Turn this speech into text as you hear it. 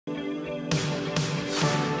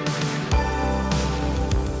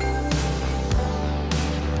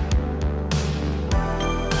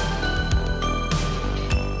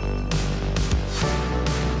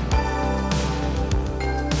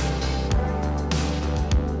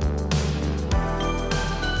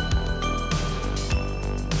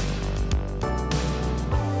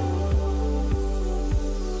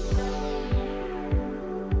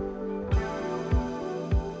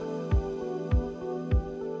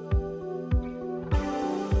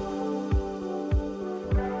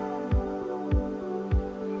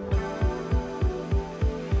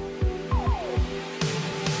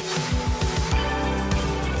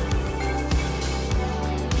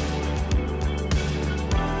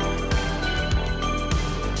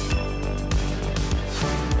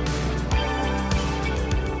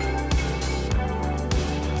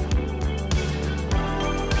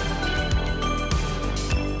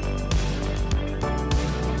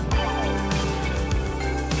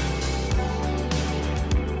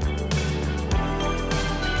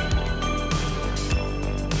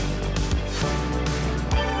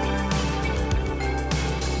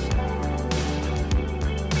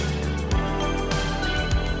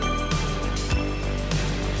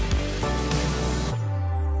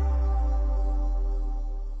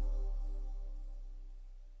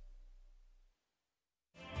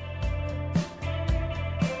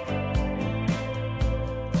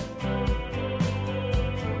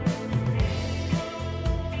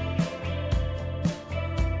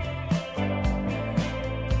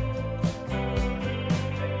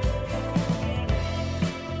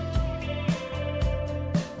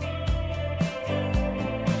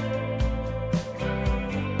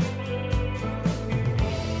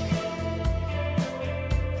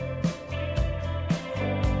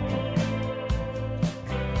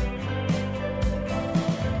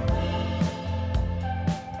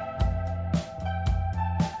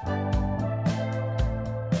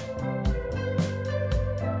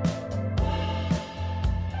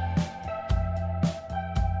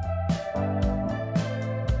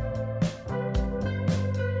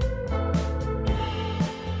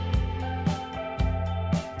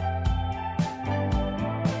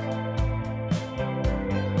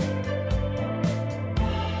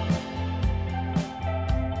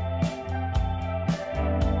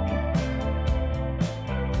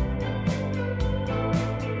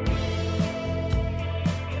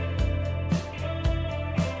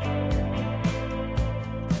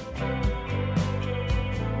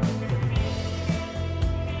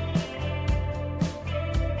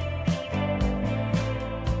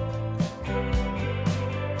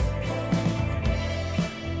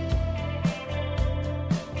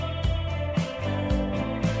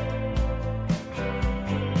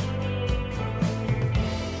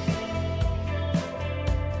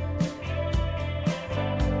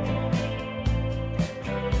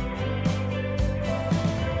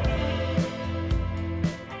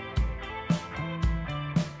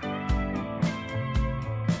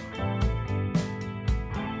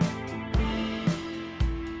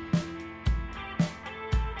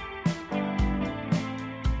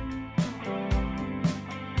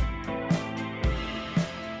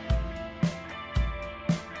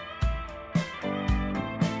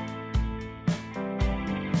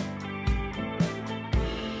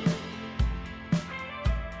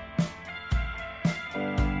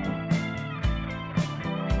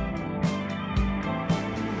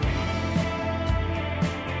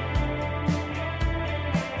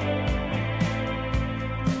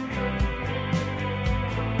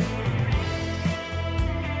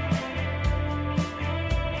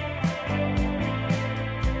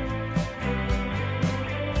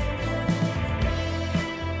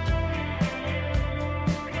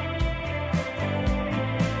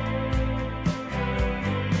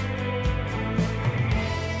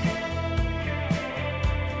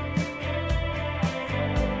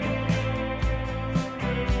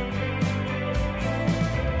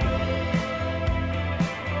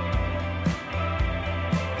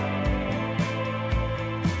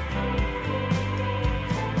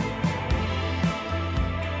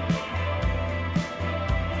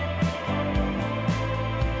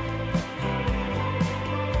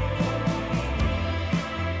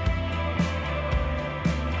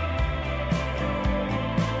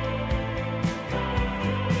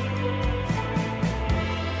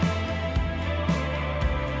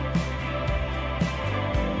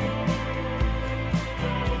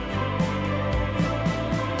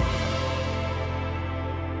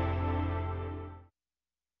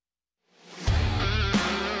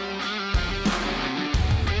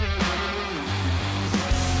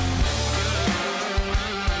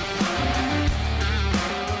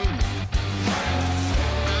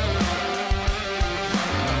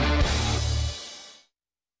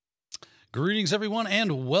Greetings, everyone,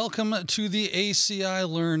 and welcome to the ACI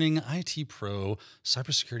Learning ITPro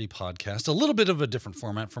Cybersecurity Podcast. A little bit of a different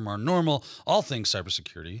format from our normal all things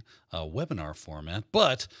cybersecurity webinar format,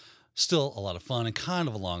 but still a lot of fun and kind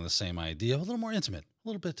of along the same idea, a little more intimate, a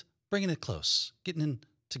little bit bringing it close, getting in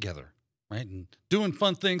together, right, and doing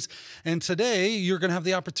fun things. And today you're going to have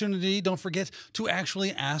the opportunity, don't forget, to actually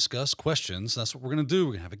ask us questions. That's what we're going to do.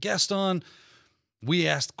 We're going to have a guest on. We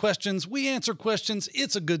ask questions, we answer questions.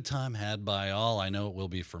 It's a good time had by all. I know it will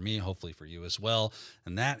be for me, hopefully for you as well.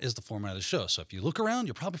 And that is the format of the show. So if you look around,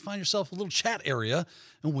 you'll probably find yourself a little chat area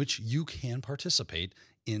in which you can participate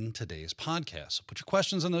in today's podcast. So put your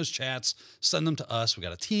questions in those chats, send them to us. We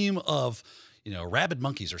got a team of rabid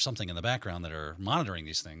monkeys or something in the background that are monitoring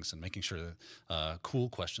these things and making sure that cool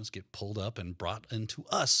questions get pulled up and brought into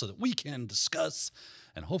us so that we can discuss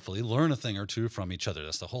and hopefully learn a thing or two from each other.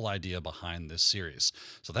 That's the whole idea behind this series.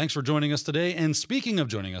 So thanks for joining us today. And speaking of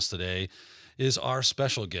joining us today is our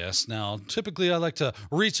special guest. Now, typically I like to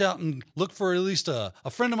reach out and look for at least a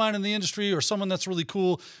friend of mine in the industry or someone that's really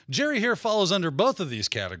cool. Jerry here follows under both of these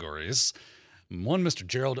categories. One, Mr.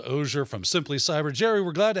 Gerald Ozier from Simply Cyber. Jerry,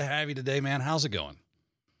 we're glad to have you today, man. How's it going?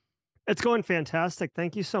 It's going fantastic.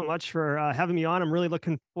 Thank you so much for having me on. I'm really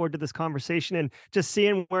looking forward to this conversation and just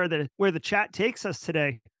seeing where the chat takes us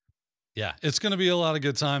today. Yeah, it's going to be a lot of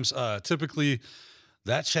good times. Typically,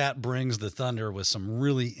 that chat brings the thunder with some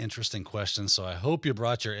really interesting questions. So I hope you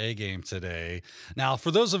brought your A game today. Now, for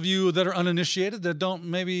those of you that are uninitiated, that don't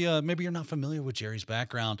maybe you're not familiar with Jerry's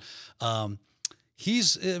background.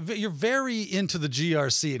 You're very into the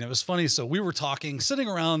GRC, and it was funny. So we were talking, sitting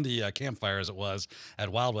around the campfire as it was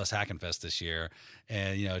at Wild West Hackin' Fest this year,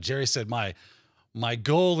 and Jerry said my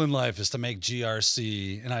goal in life is to make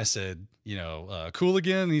GRC, and I said, cool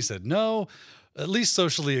again. And he said, no, at least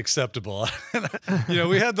socially acceptable.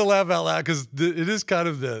 We had to laugh out loud because it is kind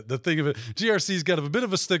of the thing of it. GRC's got a bit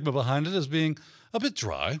of a stigma behind it as being a bit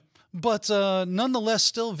dry, but nonetheless,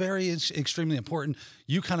 still very extremely important.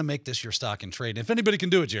 You kind of make this your stock and trade. If anybody can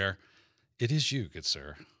do it, Jer, it is you, good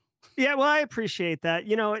sir. Yeah, well, I appreciate that.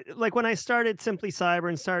 Like when I started Simply Cyber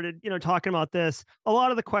and started, talking about this, a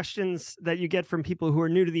lot of the questions that you get from people who are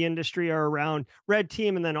new to the industry are around red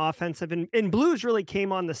team and then offensive. And blues really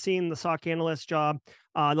came on the scene, the SOC analyst job,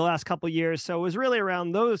 the last couple of years. So it was really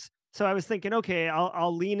around those. So I was thinking, okay,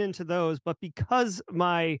 I'll lean into those. But because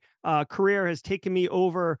my career has taken me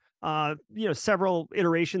over, several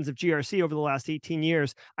iterations of GRC over the last 18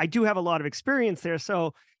 years, I do have a lot of experience there.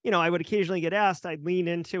 So, I would occasionally get asked, I'd lean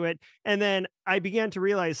into it. And then I began to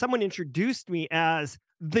realize someone introduced me as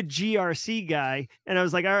the GRC guy. And I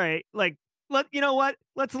was like, all right,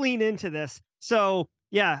 let's lean into this. So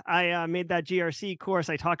yeah, I made that GRC course.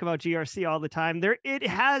 I talk about GRC all the time. It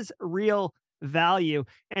has real value.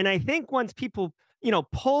 And I think once people,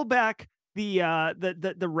 pull back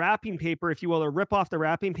the wrapping paper, if you will, or rip off the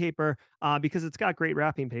wrapping paper, because it's got great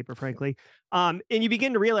wrapping paper, frankly. And you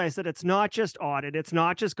begin to realize that it's not just audit. It's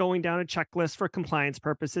not just going down a checklist for compliance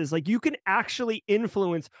purposes. Like you can actually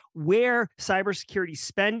influence where cybersecurity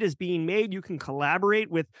spend is being made. You can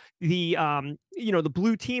collaborate with the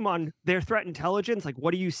blue team on their threat intelligence. Like,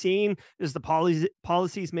 what are you seeing? Does the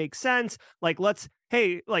policies make sense? Like, let's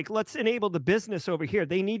enable the business over here.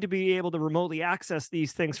 They need to be able to remotely access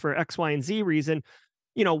these things for X, Y, and Z reason.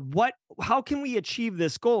 How can we achieve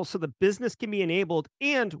this goal so the business can be enabled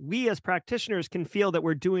and we as practitioners can feel that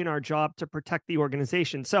we're doing our job to protect the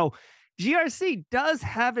organization? So GRC does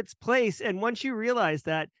have its place. And once you realize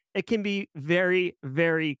that, it can be very,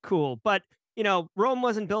 very cool. But Rome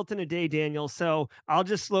wasn't built in a day, Daniel. So I'll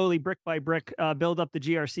just slowly, brick by brick, build up the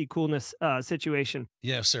GRC coolness situation.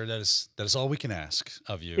 Yeah, sir. That is all we can ask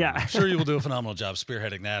of you. Yeah. I'm sure you will do a phenomenal job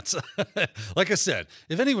spearheading that. Like I said,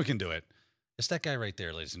 if anyone can do it, it's that guy right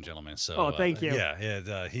there, ladies and gentlemen. So, thank you.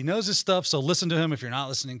 He knows his stuff. So listen to him. If you're not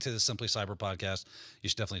listening to the Simply Cyber podcast, you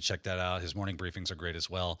should definitely check that out. His morning briefings are great as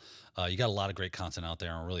well. You got a lot of great content out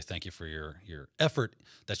there, and I really thank you for your effort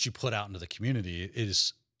that you put out into the community. It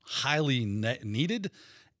is highly needed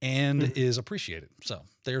and is appreciated. So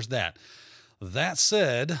there's that. That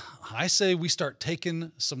said, I say we start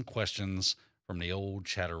taking some questions from the old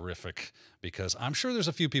chatterific, because I'm sure there's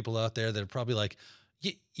a few people out there that are probably like,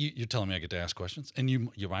 you're telling me I get to ask questions, and you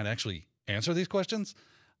might actually answer these questions.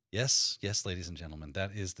 Yes, ladies and gentlemen, that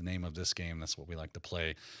is the name of this game. That's what we like to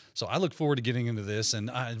play. So I look forward to getting into this, and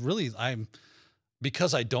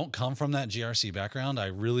because I don't come from that GRC background, I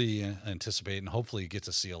really anticipate and hopefully get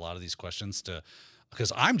to see a lot of these questions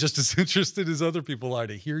because I'm just as interested as other people are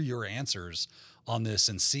to hear your answers on this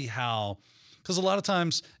and see how, because a lot of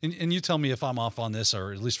times, and you tell me if I'm off on this,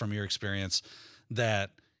 or at least from your experience,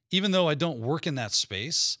 that even though I don't work in that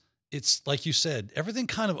space, it's like you said, everything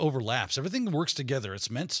kind of overlaps. Everything works together. It's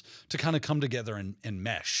meant to kind of come together and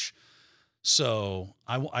mesh. So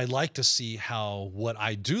I like to see how what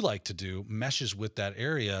I do like to do meshes with that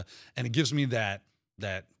area, and it gives me that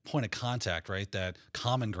point of contact, right? That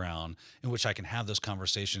common ground in which I can have those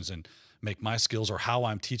conversations and make my skills or how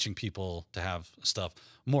I'm teaching people to have stuff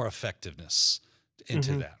more effectiveness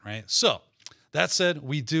into Mhm. that, right? So that said,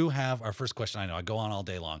 we do have our first question. I know I go on all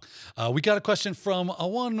day long. We got a question from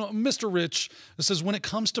one Mr. Rich. That says, when it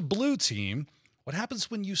comes to blue team, what happens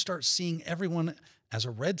when you start seeing everyone as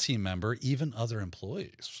a red team member, even other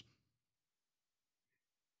employees?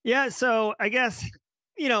 Yeah, so I guess,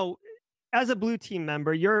 you know, as a blue team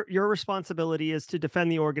member, your responsibility is to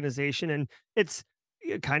defend the organization, and it's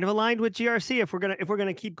kind of aligned with GRC. If we're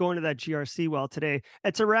gonna keep going to that GRC well today,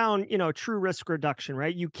 it's around true risk reduction,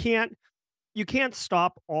 right? You can't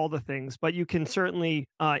stop all the things, but you can certainly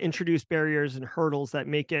introduce barriers and hurdles that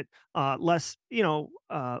make it less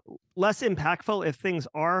impactful if things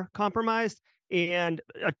are compromised, and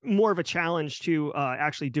more of a challenge to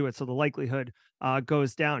actually do it. So the likelihood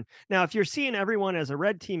goes down. Now, if you're seeing everyone as a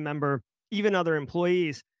red team member, even other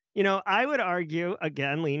employees, I would argue,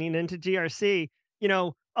 again, leaning into GRC,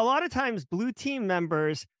 a lot of times blue team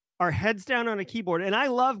members are heads down on a keyboard, and I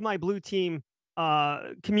love my blue team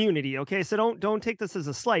community. Okay, so don't take this as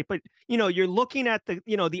a slight, but you're looking at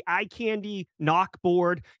the eye candy knock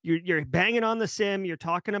board, you're banging on the sim, you're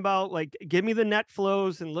talking about like, give me the net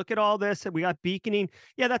flows and look at all this, and we got beaconing.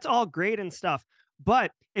 Yeah, that's all great and stuff,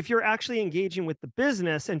 but if you're actually engaging with the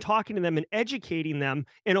business and talking to them and educating them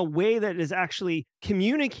in a way that is actually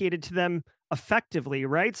communicated to them effectively,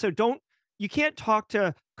 right? So don't you can't talk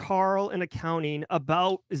to Carl in accounting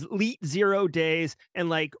about Elite Zero days and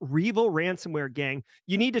like Revo ransomware gang.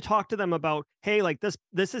 You need to talk to them about, hey, like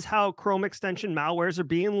this is how Chrome extension malwares are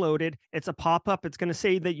being loaded. It's a pop-up. It's going to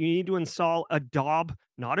say that you need to install Adobe,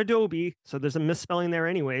 not Adobe. So there's a misspelling there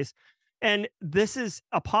anyways. And this is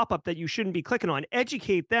a pop-up that you shouldn't be clicking on.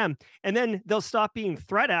 Educate them, and then they'll stop being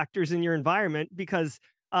threat actors in your environment, because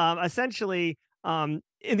essentially,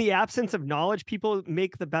 in the absence of knowledge, people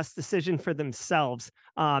make the best decision for themselves,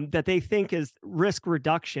 that they think is risk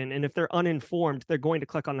reduction. And if they're uninformed, they're going to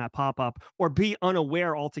click on that pop up or be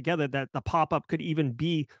unaware altogether that the pop up could even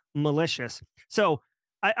be malicious. So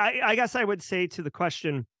I guess I would say to the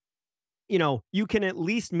question, you can at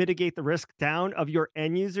least mitigate the risk down of your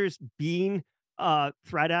end users being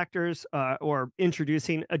threat actors, or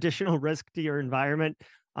introducing additional risk to your environment.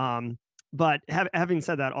 But having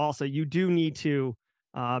said that, also, you do need to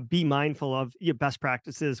be mindful of your best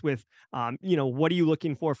practices with, what are you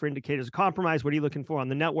looking for indicators of compromise? What are you looking for on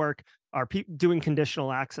the network? Are people doing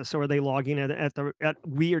conditional access, or are they logging at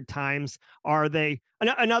weird times? Are they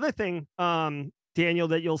another thing? Daniel,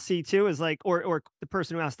 that you'll see too is like, or the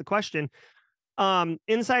person who asked the question,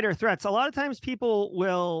 insider threats. A lot of times people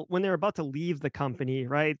will, when they're about to leave the company,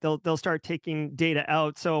 right, they'll start taking data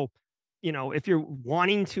out. So if you're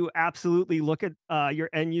wanting to absolutely look at your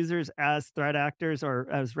end users as threat actors or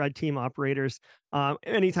as red team operators,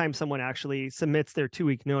 anytime someone actually submits their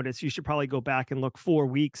 2-week notice, you should probably go back and look 4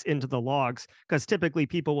 weeks into the logs, because typically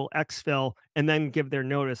people will exfil and then give their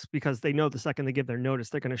notice, because they know the second they give their notice,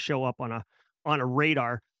 they're going to show up on a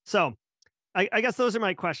radar. So I guess those are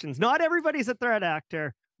my questions. Not everybody's a threat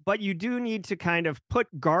actor, but you do need to kind of put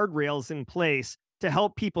guardrails in place to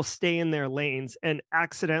help people stay in their lanes and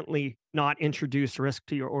accidentally not introduce risk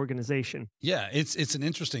to your organization. Yeah, it's an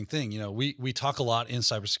interesting thing. We talk a lot in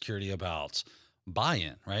cybersecurity about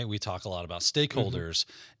buy-in, right? We talk a lot about Mhm. stakeholders,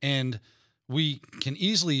 and we can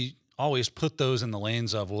easily always put those in the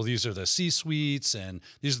lanes of, well, these are the C-suites and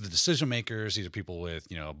these are the decision makers. These are people with,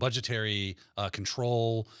 budgetary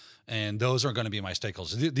control, and those are going to be my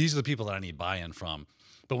stakeholders. These are the people that I need buy-in from.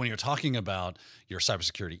 But when you're talking about your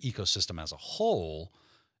cybersecurity ecosystem as a whole,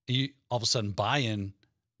 all of a sudden buy-in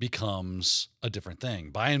becomes a different thing.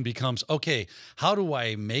 Buy-in becomes, okay, how do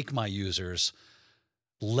I make my users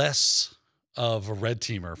less of a red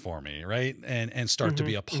teamer for me, right? And start to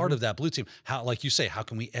be Mhm. a part Mhm. of that blue team. How, like you say, how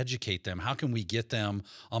can we educate them? How can we get them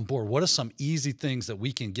on board? What are some easy things that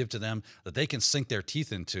we can give to them that they can sink their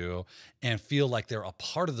teeth into and feel like they're a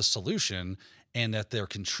part of the solution and that they're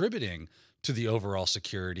contributing to the overall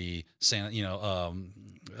security,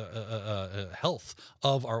 health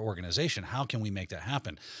of our organization? How can we make that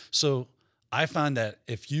happen? So I find that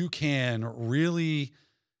if you can really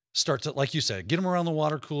start to, like you said, get them around the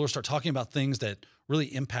water cooler, start talking about things that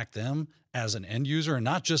really impact them as an end user, and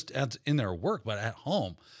not just in their work, but at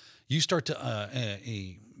home. You start to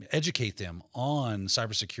educate them on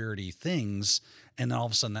cybersecurity things, and then all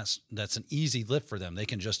of a sudden that's an easy lift for them. They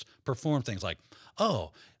can just perform things like,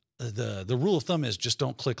 oh, the rule of thumb is just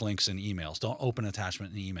don't click links in emails. Don't open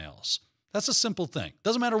attachment in emails. That's a simple thing.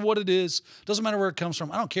 Doesn't matter what it is. Doesn't matter where it comes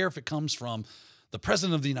from. I don't care if it comes from the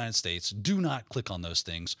president of the United States. Do not click on those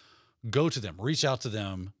things. Go to them. Reach out to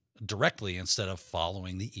them directly instead of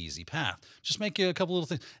following the easy path. Just make a couple little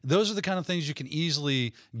things. Those are the kind of things you can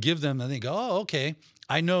easily give them, and they go, oh, okay,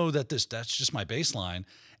 I know that that's just my baseline.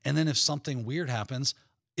 And then if something weird happens,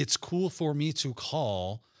 it's cool for me to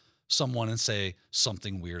call someone and say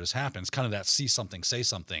something weird has happened. It's kind of that see something, say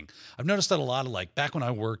something. I've noticed that a lot of, like, back when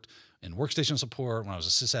I worked in workstation support, when I was a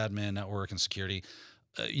sysadmin, network and security,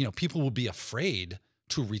 people will be afraid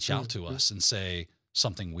to reach out to us and say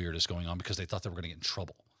something weird is going on because they thought they were going to get in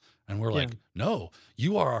trouble. And we're like, no,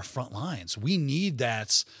 you are our front lines. We need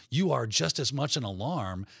that. You are just as much an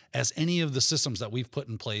alarm as any of the systems that we've put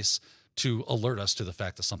in place to alert us to the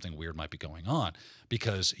fact that something weird might be going on,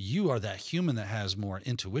 because you are that human that has more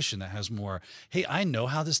intuition, that has more, hey, I know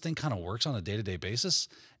how this thing kind of works on a day-to-day basis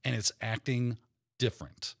and it's acting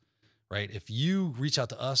different, right? If you reach out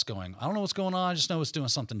to us going, I don't know what's going on, I just know it's doing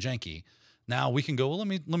something janky. Now we can go, well, let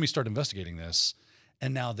me start investigating this.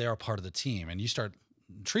 And now they're a part of the team, and you start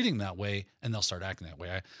treating them that way and they'll start acting that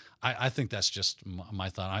way. I think that's just my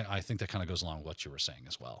thought. I think that kind of goes along with what you were saying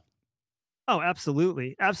as well. Oh,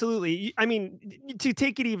 absolutely. Absolutely. I mean, to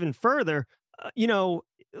take it even further,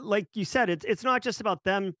 like you said, it's not just about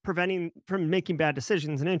them preventing from making bad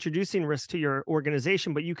decisions and introducing risk to your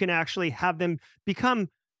organization, but you can actually have them become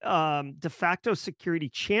de facto security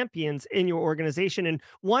champions in your organization. And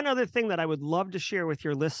one other thing that I would love to share with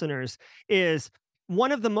your listeners is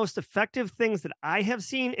one of the most effective things that I have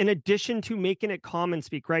seen, in addition to making it common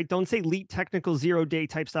speak, right? Don't say elite technical 0-day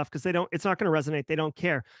type stuff, because it's not going to resonate. They don't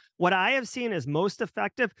care. What I have seen is most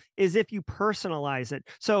effective is if you personalize it.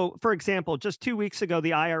 So, for example, just 2 weeks ago,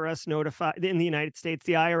 the IRS notified in the United States,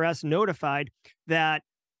 the IRS notified that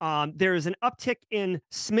there is an uptick in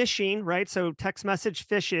smishing, right? So text message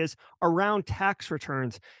phishes around tax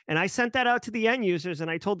returns. And I sent that out to the end users, and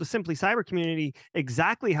I told the Simply Cyber community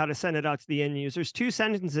exactly how to send it out to the end users, 2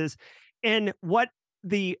 sentences. And what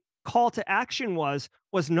the call to action was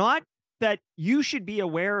not that you should be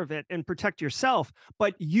aware of it and protect yourself,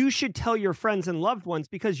 but you should tell your friends and loved ones,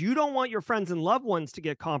 because you don't want your friends and loved ones to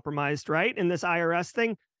get compromised, right? In this IRS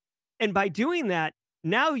thing. And by doing that,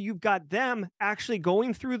 now you've got them actually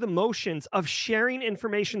going through the motions of sharing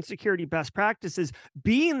information security best practices,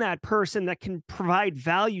 being that person that can provide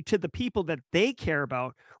value to the people that they care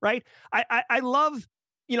about, right? I love,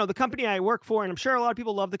 the company I work for, and I'm sure a lot of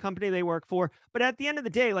people love the company they work for, but at the end of the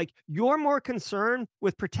day, like, you're more concerned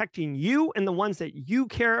with protecting you and the ones that you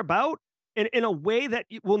care about in a way that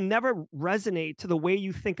will never resonate to the way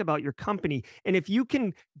you think about your company. And if you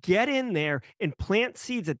can get in there and plant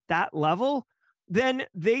seeds at that level, then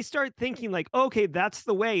they start thinking like, okay, that's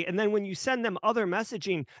the way. And then when you send them other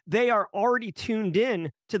messaging, they are already tuned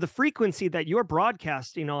in to the frequency that you're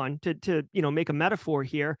broadcasting on, to make a metaphor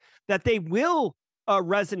here, that they will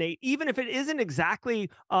resonate, even if it isn't exactly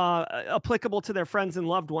applicable to their friends and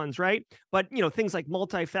loved ones, right? But things like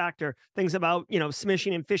multi-factor, things about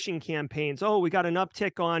smishing and phishing campaigns. Oh, we got an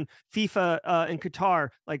uptick on FIFA in Qatar.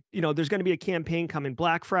 Like, there's going to be a campaign coming,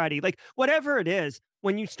 Black Friday, like whatever it is.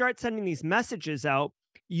 When you start sending these messages out,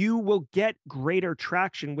 you will get greater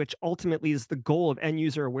traction, which ultimately is the goal of end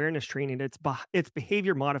user awareness training. It's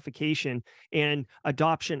behavior modification and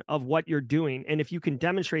adoption of what you're doing. And if you can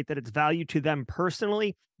demonstrate that it's value to them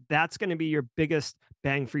personally, that's going to be your biggest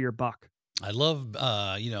bang for your buck. I love,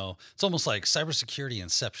 it's almost like cybersecurity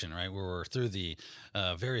inception, right? Where we're through the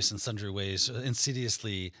various and sundry ways,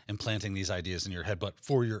 insidiously implanting these ideas in your head, but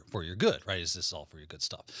for your good, right? Is this all for your good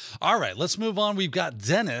stuff? All right, let's move on. We've got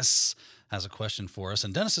Dennis has a question for us,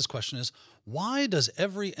 and Dennis's question is: why does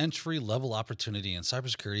every entry level opportunity in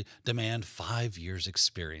cybersecurity demand 5 years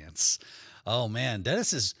experience? Oh man, Dennis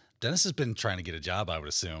has been trying to get a job, I would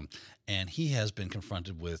assume, and he has been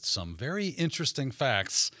confronted with some very interesting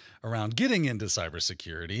facts around getting into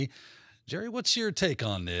cybersecurity. Jerry, what's your take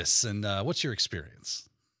on this, and what's your experience?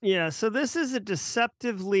 Yeah, so this is a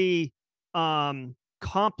deceptively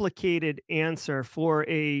complicated answer for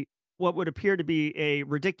a what would appear to be a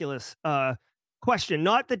ridiculous question.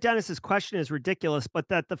 Not that Dennis's question is ridiculous, but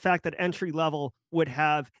that the fact that entry level would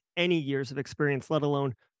have any years of experience, let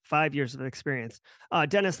alone 5 years of experience.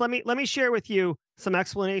 Dennis, let me share with you some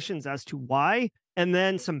explanations as to why, and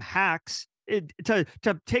then some hacks to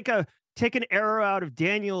take an arrow out of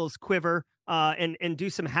Daniel's quiver, and do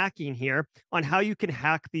some hacking here on how you can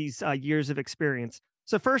hack these years of experience.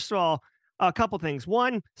 So first of all, a couple things.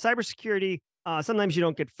 One, cybersecurity Sometimes you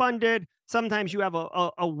don't get funded. Sometimes you have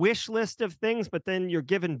a wish list of things, but then you're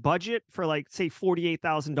given budget for like, say,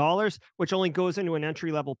 $48,000, which only goes into an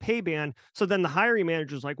entry level pay band. So then the hiring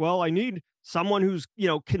manager's like, well, I need someone who's,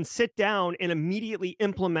 can sit down and immediately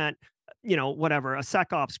implement, whatever, a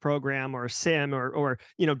SecOps program or a SIM or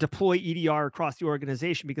deploy EDR across the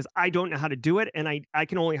organization because I don't know how to do it. And I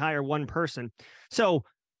can only hire one person. So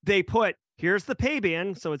they put, here's the pay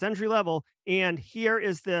band. So it's entry level. And here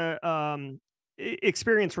is the,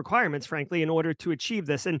 experience requirements, frankly, in order to achieve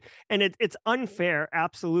this. And it's unfair,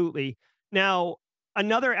 absolutely. Now,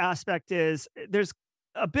 another aspect is there's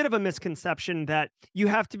a bit of a misconception that you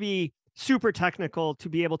have to be super technical to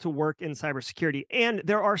be able to work in cybersecurity. And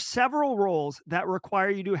there are several roles that require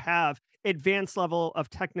you to have advanced level of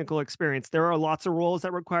technical experience. There are lots of roles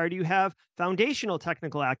that require you have foundational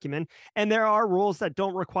technical acumen, and there are roles that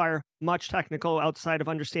don't require much technical outside of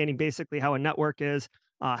understanding basically how a network is,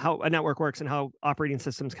 how a network works, and how operating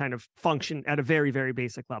systems kind of function at a very, very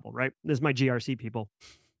basic level, right? This is my GRC people.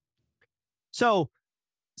 So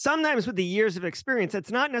sometimes with the years of experience,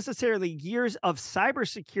 it's not necessarily years of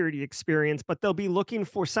cybersecurity experience, but they'll be looking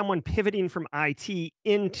for someone pivoting from IT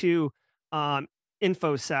into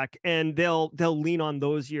infosec, and they'll lean on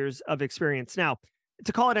those years of experience. Now,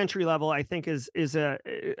 to call it entry level, I think is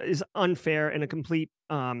unfair and a complete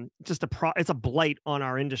it's a blight on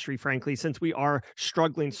our industry, frankly, since we are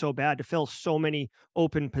struggling so bad to fill so many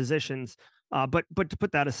open positions. But to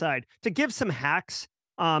put that aside, to give some hacks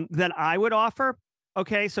that I would offer.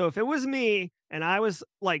 Okay, so if it was me and I was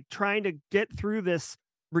like trying to get through this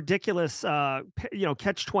ridiculous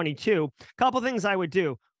catch 22, a couple things I would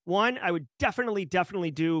do. One, I would definitely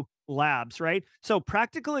do labs, right? So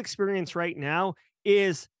practical experience right now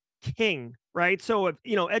is king, right? So if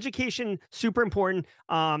education, super important.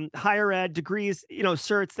 Higher ed degrees,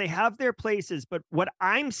 certs, they have their places, but what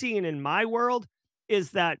I'm seeing in my world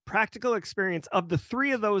is that practical experience, of the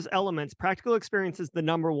three of those elements, practical experience is the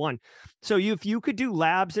number one. So if you could do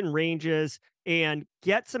labs and ranges and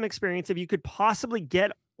get some experience, if you could possibly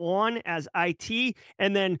get on as IT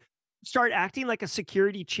and then start acting like a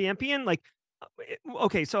security champion, like,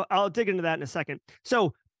 okay, so I'll dig into that in a second.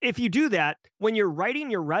 So if you do that, when you're writing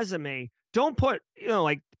your resume, don't put,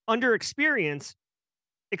 like, under experience.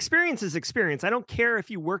 Experience is experience. I don't care if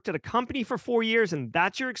you worked at a company for 4 years and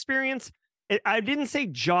that's your experience. I didn't say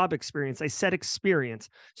job experience. I said experience.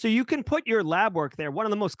 So you can put your lab work there. One of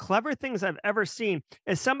the most clever things I've ever seen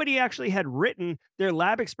is somebody actually had written their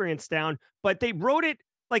lab experience down, but they wrote it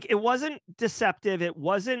like it wasn't deceptive. It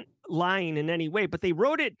wasn't lying in any way, but they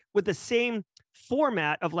wrote it with the same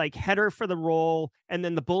format of like header for the role and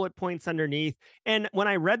then the bullet points underneath. And when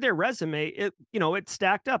I read their resume, it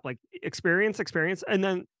stacked up like experience, and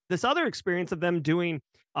then this other experience of them doing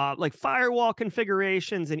like firewall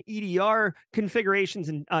configurations and EDR configurations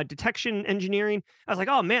and detection engineering. I was like,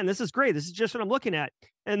 oh man, this is great. This is just what I'm looking at.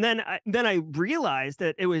 And then I realized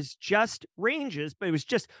that it was just ranges,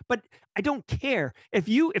 but I don't care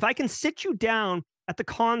if I can sit you down at the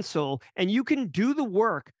console and you can do the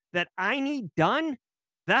work that I need done.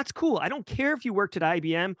 That's cool. I don't care if you worked at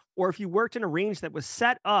IBM or if you worked in a range that was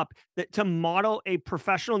set up to model a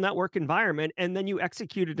professional network environment and then you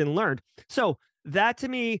executed and learned. So that to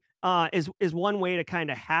me is one way to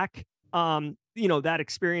kind of hack that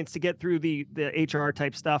experience to get through the HR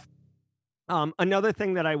type stuff. Another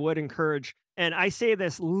thing that I would encourage, and I say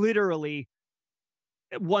this literally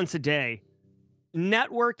once a day,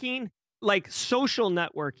 networking, like social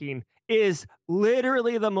networking, is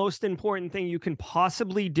literally the most important thing you can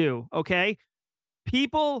possibly do. Okay.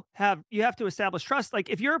 You have to establish trust. Like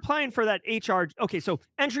if you're applying for that HR, okay, so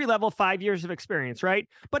entry level, 5 years of experience, right?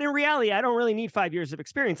 But in reality, I don't really need 5 years of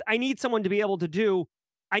experience. I need someone to be able to do,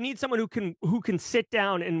 I need someone who can sit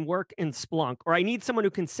down and work in Splunk, or I need someone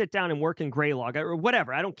who can sit down and work in Graylog or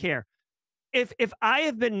whatever. I don't care. If I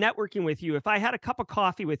have been networking with you, if I had a cup of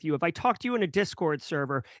coffee with you, if I talked to you in a Discord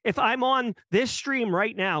server, if I'm on this stream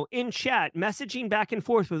right now in chat, messaging back and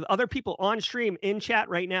forth with other people on stream in chat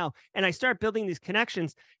right now, and I start building these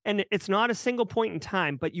connections, and it's not a single point in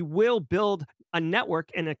time, but you will build a network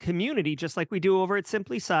and a community just like we do over at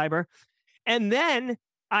Simply Cyber. And then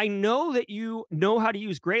I know that you know how to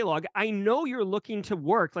use Graylog. I know you're looking to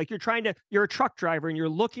work, like you're a truck driver and you're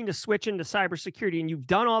looking to switch into cybersecurity and you've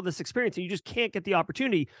done all this experience and you just can't get the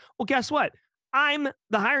opportunity. Well, guess what? I'm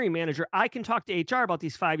the hiring manager. I can talk to HR about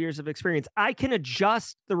these 5 years of experience. I can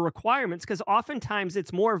adjust the requirements because oftentimes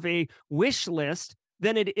it's more of a wish list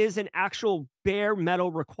than it is an actual bare metal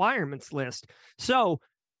requirements list. So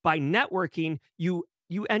by networking, you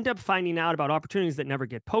you end up finding out about opportunities that never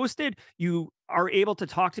get posted. You are able to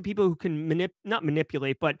talk to people who can not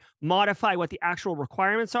manipulate, but modify what the actual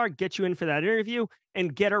requirements are, get you in for that interview,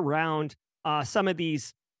 and get around some of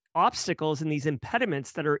these obstacles and these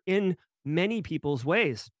impediments that are in many people's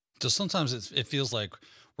ways. So sometimes it feels like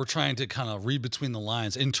we're trying to kind of read between the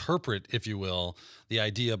lines, interpret, if you will, the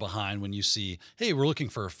idea behind when you see, hey, we're looking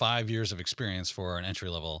for 5 years of experience for an entry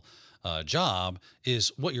level job.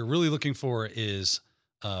 Is what you're really looking for is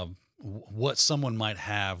what someone might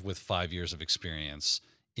have with 5 years of experience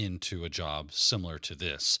into a job similar to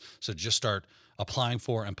this. So just start applying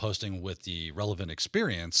for and posting with the relevant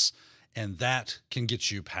experience, and that can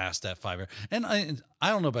get you past that 5 year. And I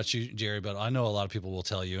don't know about you, Jerry, but I know a lot of people will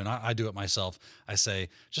tell you, and I do it myself. I say,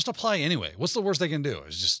 just apply anyway. What's the worst they can do?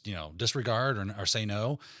 Is just, disregard or say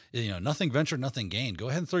no. Nothing ventured, nothing gained. Go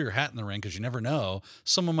ahead and throw your hat in the ring, because you never know.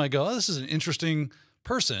 Someone might go, oh, this is an interesting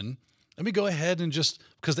person. Let me go ahead and just,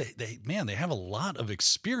 because they have a lot of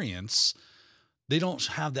experience. They don't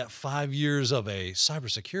have that 5 years of a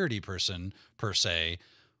cybersecurity person per se,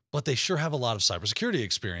 but they sure have a lot of cybersecurity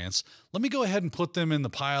experience. Let me go ahead and put them in the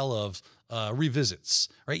pile of revisits,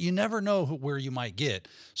 right? You never know where you might get.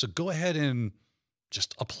 So go ahead and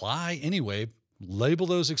just apply anyway. Label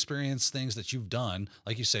those experience things that you've done.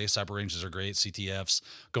 Like you say, cyber ranges are great, CTFs,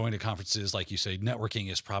 going to conferences, like you say,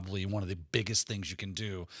 networking is probably one of the biggest things you can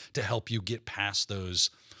do to help you get past those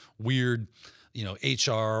weird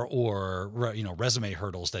HR or resume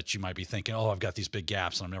hurdles that you might be thinking, oh, I've got these big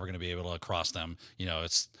gaps and I'm never going to be able to cross them.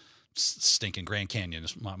 It's stinking Grand Canyon.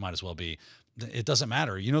 It might as well be. It doesn't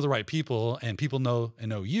matter. You know the right people, and people know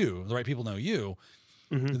you. The right people know you.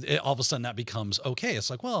 Mhm. All of a sudden that becomes okay. It's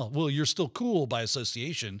like, well, you're still cool by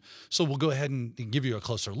association, so we'll go ahead and give you a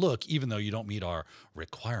closer look, even though you don't meet our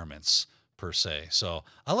requirements per se. So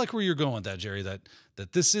I like where you're going with that, Jerry. That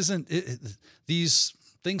this isn't these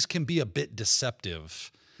things can be a bit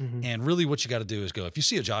deceptive. Mhm. And really what you got to do is go, if you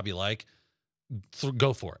see a job you like,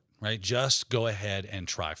 go for it, right? Just go ahead and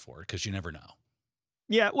try for it, because you never know.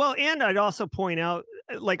 Yeah, well, and I'd also point out,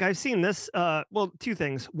 like I've seen this, well, two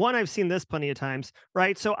things. One, I've seen this plenty of times,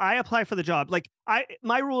 right? So I apply for the job. Like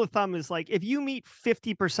my rule of thumb is like if you meet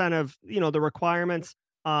 50% of the requirements,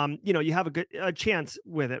 you have a chance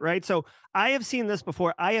with it, right? So I have seen this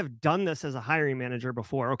before. I have done this as a hiring manager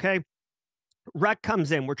before. Okay, rec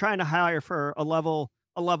comes in. We're trying to hire for a level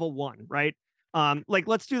one, right? Like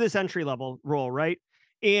let's do this entry level role, right?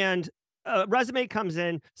 And a resume comes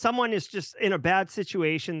in. Someone is just in a bad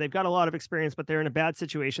situation. They've got a lot of experience, but they're in a bad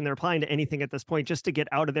situation. They're applying to anything at this point just to get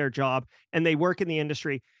out of their job, and they work in the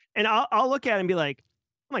industry. And I'll look at it and be like,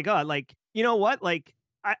 oh my god, like you know what, like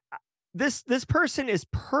this person is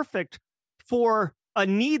perfect for a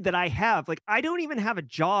need that I have. Like, I don't even have a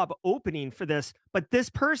job opening for this, but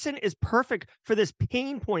this person is perfect for this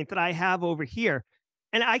pain point that I have over here.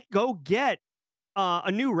 And I go get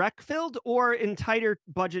a new rec filled, or in tighter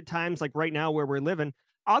budget times, like right now where we're living,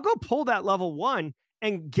 I'll go pull that level one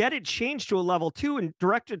and get it changed to a level two and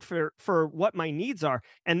directed for what my needs are.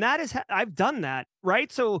 And that is, I've done that,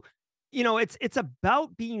 right? So, it's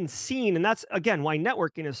about being seen. And that's again why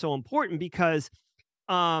networking is so important, because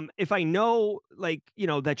if I know, like,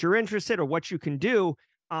 that you're interested or what you can do,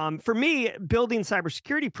 for me, building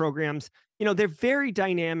cybersecurity programs, they're very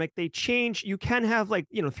dynamic. They change. You can have like,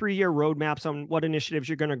 3-year roadmaps on what initiatives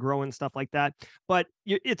you're going to grow and stuff like that. But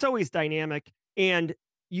it's always dynamic. And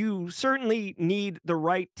you certainly need the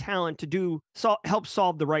right talent to help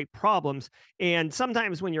solve the right problems. And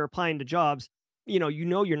sometimes when you're applying to jobs,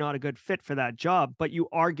 you're not a good fit for that job, but you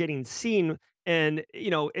are getting seen, and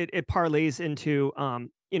it parlays into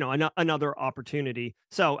another opportunity.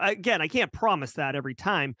 So again, I can't promise that every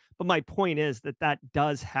time, but my point is that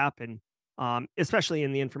does happen, especially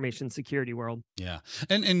in the information security world. Yeah.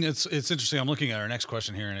 And it's interesting. I'm looking at our next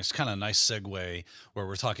question here, and it's kind of a nice segue where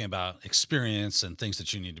we're talking about experience and things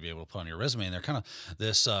that you need to be able to put on your resume. And they're kind of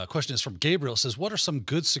this question is from Gabriel. It says, what are some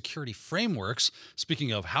good security frameworks?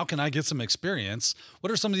 Speaking of how can I get some experience?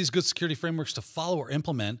 What are some of these good security frameworks to follow or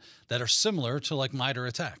implement that are similar to like MITRE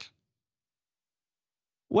ATT&CK?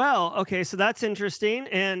 Well, okay, so that's interesting,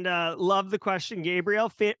 and love the question, Gabriel.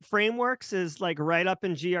 Frameworks is like right up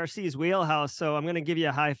in GRC's wheelhouse, so I'm going to give you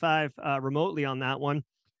a high five remotely on that one.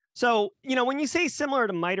 So, when you say similar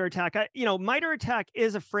to MITRE ATT&CK, MITRE ATT&CK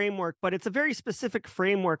is a framework, but it's a very specific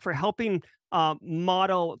framework for helping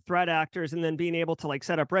model threat actors, and then being able to like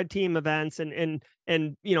set up red team events, and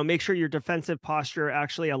make sure your defensive posture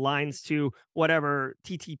actually aligns to whatever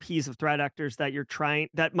TTPs of threat actors that you're trying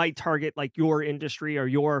that might target like your industry or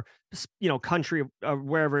your country,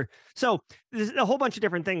 wherever. So there's a whole bunch of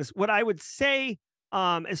different things. What I would say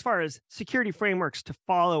as far as security frameworks to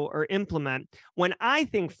follow or implement, when I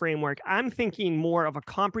think framework, I'm thinking more of a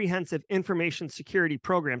comprehensive information security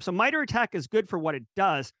program. So MITRE ATT&CK is good for what it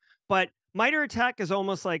does, but MITRE ATT&CK is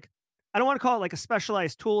almost like, I don't want to call it like a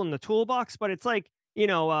specialized tool in the toolbox, but it's like,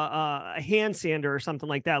 a hand sander or something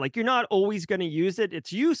like that. Like you're not always going to use it.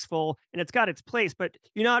 It's useful and it's got its place, but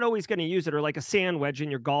you're not always going to use it, or like a sand wedge in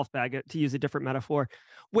your golf bag, to use a different metaphor.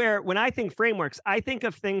 Where when I think frameworks, I think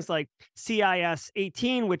of things like CIS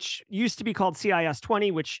 18, which used to be called CIS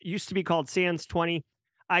 20, which used to be called SANS 20.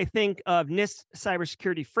 I think of NIST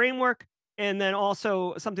cybersecurity framework, and then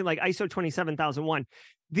also something like ISO 27001.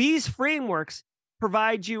 These frameworks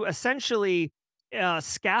provide you essentially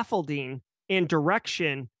scaffolding and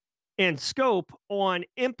direction and scope on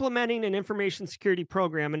implementing an information security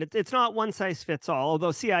program. And it's not one size fits all,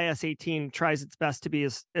 although CIS 18 tries its best to be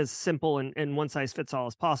as simple and one size fits all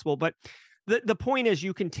as possible. But the point is,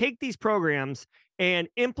 you can take these programs and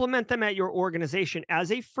implement them at your organization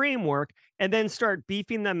as a framework, and then start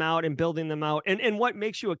beefing them out and building them out. And what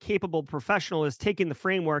makes you a capable professional is taking the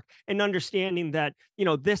framework and understanding that,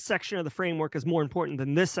 this section of the framework is more important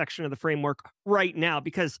than this section of the framework right now.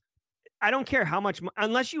 Because I don't care how much,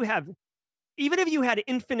 unless you have, even if you had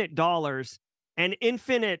infinite dollars and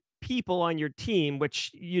infinite people on your team,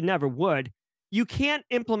 which you never would, you can't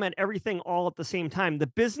implement everything all at the same time. The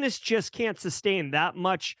business just can't sustain that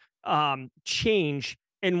much change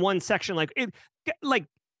in one section. Like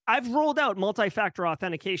I've rolled out multi-factor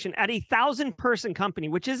authentication at 1,000-person company,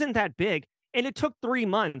 which isn't that big. And it took 3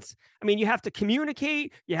 months. I mean, you have to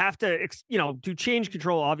communicate, you have to, do change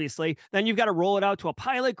control, obviously. Then you've got to roll it out to a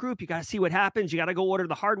pilot group. You got to see what happens. You got to go order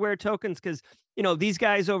the hardware tokens because, these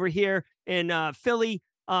guys over here in Philly,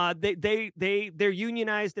 they're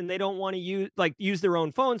unionized and they don't want to use their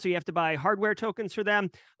own phone. So you have to buy hardware tokens for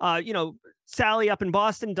them. Sally up in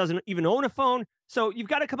Boston doesn't even own a phone. So you've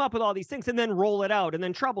got to come up with all these things and then roll it out and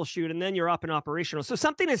then troubleshoot, and then you're up and operational. So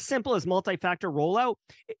something as simple as multi-factor rollout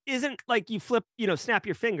isn't like you flip, snap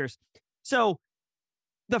your fingers. So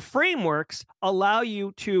the frameworks allow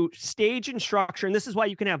you to stage and structure. And this is why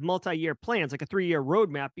you can have multi-year plans, like a 3-year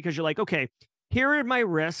roadmap, because you're like, okay, here are my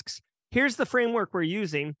risks. Here's the framework we're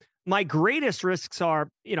using. My greatest risks are,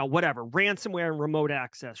 whatever, ransomware and remote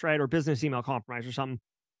access, right? Or business email compromise or something.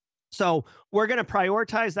 So we're going to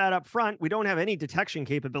prioritize that up front. We don't have any detection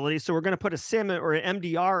capabilities. So we're going to put a SIM or an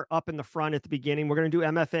MDR up in the front at the beginning. We're going to do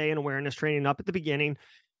MFA and awareness training up at the beginning.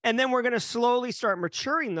 And then we're going to slowly start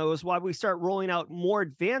maturing those while we start rolling out more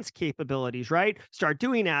advanced capabilities, right? Start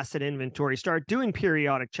doing asset inventory, start doing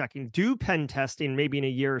periodic checking, do pen testing maybe in a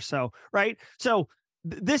year or so, right? So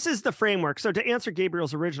this is the framework. So to answer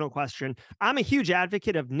Gabriel's original question, I'm a huge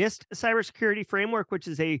advocate of NIST cybersecurity framework, which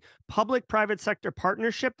is a public-private sector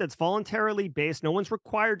partnership that's voluntarily based. No one's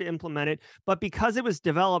required to implement it, but because it was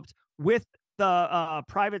developed with the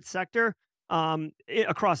private sector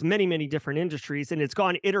across many, many different industries, and it's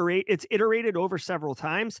iterated over several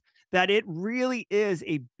times, that it really is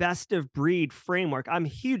a best of breed framework. I'm a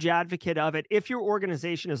huge advocate of it. If your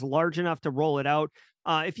organization is large enough to roll it out,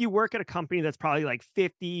 if you work at a company that's probably like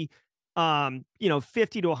 50 to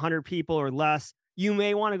 100 people or less, you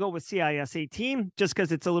may want to go with CIS 18 just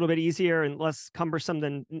because it's a little bit easier and less cumbersome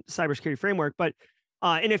than cybersecurity framework. But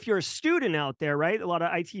and if you're a student out there, right, a lot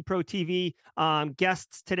of ITPro TV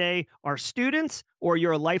guests today are students, or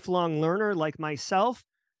you're a lifelong learner like myself,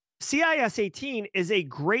 CIS 18 is a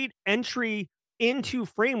great entry into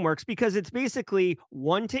frameworks because it's basically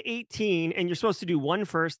 1 to 18, and you're supposed to do 1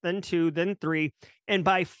 first, then 2, then 3. And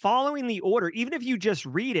by following the order, even if you just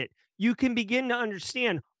read it, you can begin to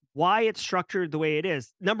understand why it's structured the way it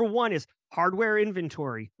is. Number 1 is hardware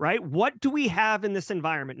inventory, right? What do we have in this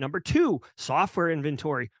environment? Number 2, software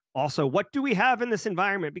inventory. Also, what do we have in this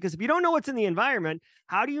environment? Because if you don't know what's in the environment,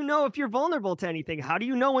 how do you know if you're vulnerable to anything? How do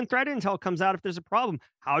you know when threat intel comes out if there's a problem?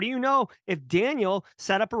 How do you know if Daniel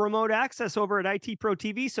set up a remote access over at ITPro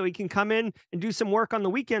TV so he can come in and do some work on the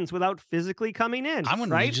weekends without physically coming in? I'm going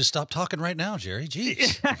to need you to stop talking right now, Jerry.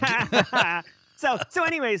 Jeez. So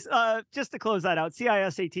anyways, just to close that out,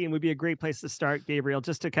 CIS 18 would be a great place to start, Gabriel,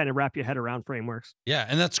 just to kind of wrap your head around frameworks. Yeah,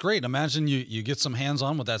 and that's great. Imagine you get some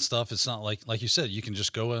hands-on with that stuff. It's not like you said, you can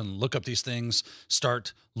just go and look up these things,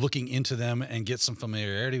 start looking into them and get some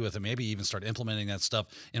familiarity with it, maybe even start implementing that stuff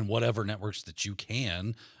in whatever networks that you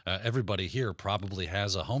can. Everybody here probably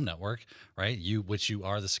has a home network, right? Which you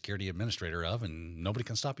are the security administrator of, and nobody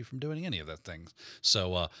can stop you from doing any of that things.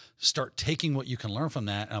 So start taking what you can learn from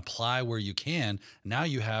that and apply where you can. Now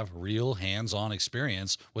you have real hands-on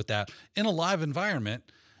experience with that in a live environment.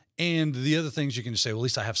 And the other things you can just say, well, at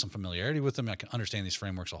least I have some familiarity with them. I can understand these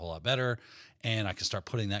frameworks a whole lot better. And I can start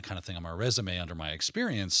putting that kind of thing on my resume under my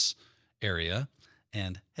experience area.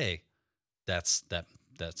 And hey, that's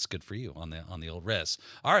good for you on the old res.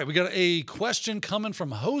 All right, we got a question coming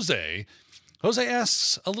from Jose. Jose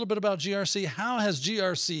asks a little bit about GRC. How has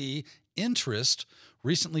GRC interest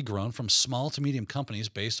recently grown from small to medium companies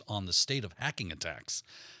based on the state of hacking attacks?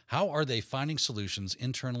 How are they finding solutions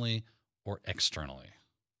internally or externally?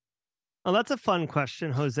 Oh, that's a fun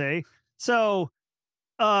question, Jose. So,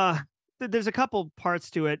 uh, there's a couple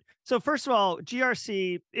parts to it. So, first of all,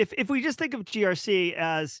 GRC, if we just think of GRC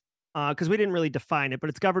as, because we didn't really define it,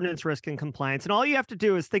 but it's governance, risk, and compliance. And all you have to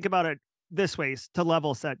do is think about it this way to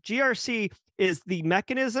level set. GRC is the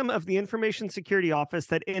mechanism of the Information Security Office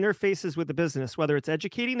that interfaces with the business, whether it's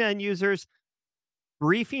educating end users,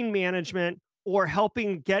 briefing management, or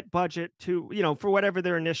helping get budget to, for whatever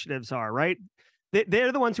their initiatives are, right?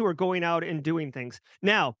 They're the ones who are going out and doing things.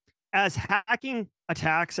 Now, as hacking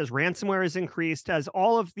attacks, as ransomware has increased, as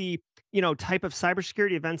all of the, type of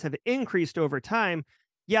cybersecurity events have increased over time,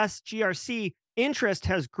 yes, GRC interest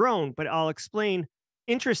has grown, but I'll explain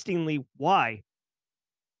interestingly why.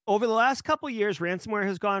 Over the last couple of years, ransomware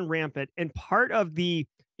has gone rampant, and part of the,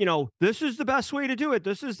 this is the best way to do it,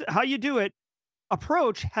 this is how you do it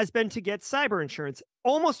approach has been to get cyber insurance.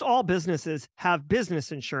 Almost all businesses have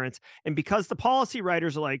business insurance. And because the policy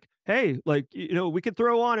writers are like, hey, like, we could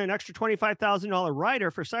throw on an extra $25,000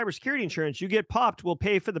 rider for cybersecurity insurance. You get popped, we'll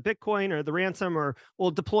pay for the Bitcoin or the ransom, or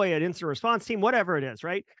we'll deploy an incident response team, whatever it is,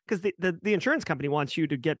 right? Because the insurance company wants you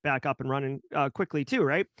to get back up and running quickly too,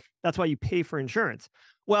 right? That's why you pay for insurance.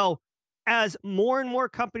 Well, as more and more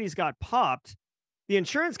companies got popped, the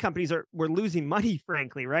insurance companies were losing money,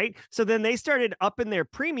 frankly, right? So then they started upping their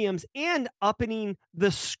premiums and upping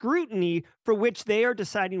the scrutiny for which they are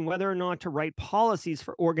deciding whether or not to write policies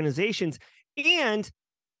for organizations and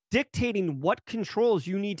dictating what controls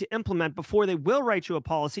you need to implement before they will write you a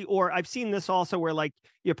policy. Or I've seen this also where like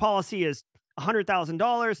your policy is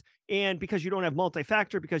 $100,000, and because you don't have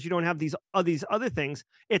multi-factor, because you don't have these other things,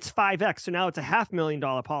 it's 5x. So now it's a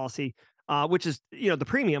 $500,000 policy. Which is, the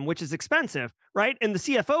premium, which is expensive, right? And the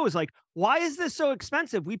CFO is like, why is this so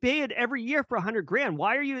expensive? We pay it every year for $100,000.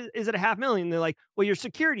 Why is it a $500,000? They're like, well, your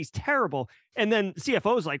security's terrible. And then the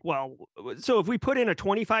CFO is like, well, so if we put in a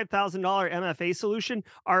 $25,000 MFA solution,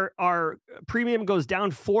 our premium goes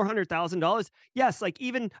down $400,000. Yes, like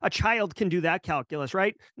even a child can do that calculus,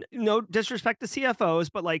 right? No disrespect to CFOs,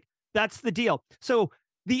 but like that's the deal. So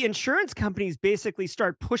the insurance companies basically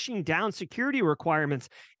start pushing down security requirements,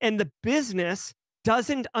 and the business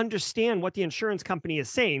doesn't understand what the insurance company is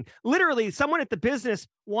saying. Literally, someone at the business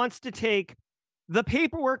wants to take the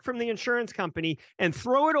paperwork from the insurance company and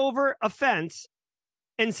throw it over a fence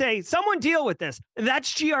and say, someone deal with this.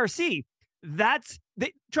 That's GRC.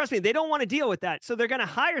 Trust me, they don't want to deal with that. So they're going to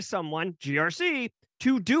hire someone, GRC,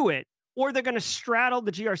 to do it, or they're going to straddle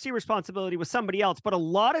the GRC responsibility with somebody else. But a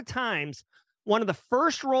lot of times, one of the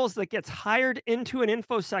first roles that gets hired into an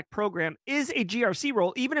InfoSec program is a GRC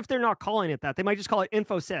role, even if they're not calling it that. They might just call it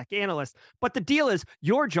InfoSec analyst. But the deal is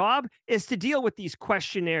your job is to deal with these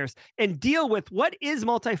questionnaires and deal with what is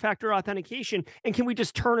multi-factor authentication, and can we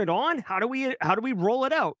just turn it on? How do we roll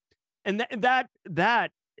it out? And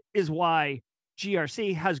that is why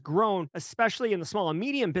GRC has grown, especially in the small and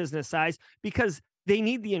medium business size, because they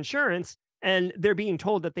need the insurance. And they're being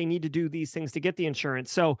told that they need to do these things to get the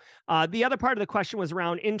insurance. So the other part of the question was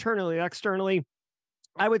around internally, externally.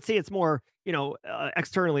 I would say it's more,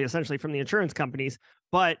 externally, essentially from the insurance companies.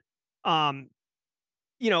 But,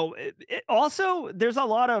 also there's a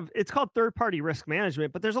lot of, it's called third-party risk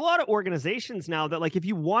management, but there's a lot of organizations now that like, if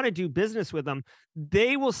you want to do business with them,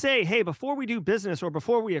 they will say, hey, before we do business or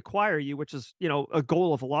before we acquire you, which is, a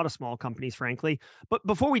goal of a lot of small companies, frankly, but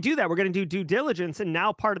before we do that, we're going to do due diligence. And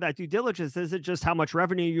now part of that due diligence isn't just how much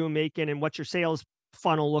revenue you're making and what your sales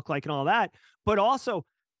funnel look like and all that, but also,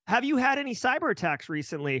 have you had any cyber attacks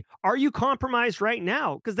recently? Are you compromised right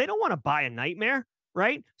now? Because they don't want to buy a nightmare.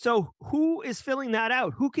 Right? So who is filling that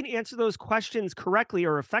out? Who can answer those questions correctly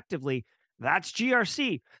or effectively? That's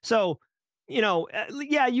GRC. So,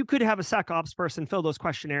 yeah, you could have a SecOps person fill those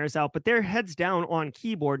questionnaires out, but they're heads down on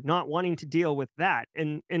keyboard, not wanting to deal with that.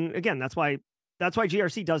 And again, that's why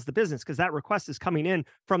GRC does the business, because that request is coming in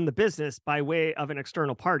from the business by way of an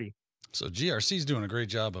external party. So GRC is doing a great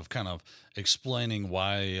job of kind of explaining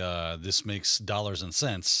why this makes dollars and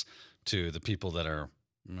cents to the people that are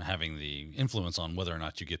having the influence on whether or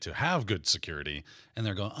not you get to have good security. And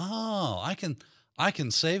they're going, oh, I I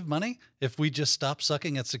can save money if we just stop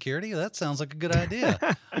sucking at security. That sounds like a good idea.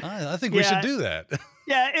 I think we should Yeah. do that.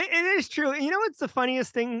 Yeah, it is true. You know what's the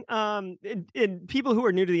funniest thing? And people who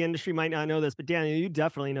are new to the industry might not know this, but Daniel, you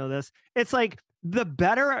definitely know this. It's like the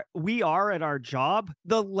better we are at our job,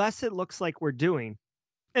 the less it looks like we're doing.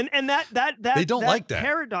 And They don't that like that.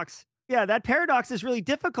 paradox, yeah, that paradox is really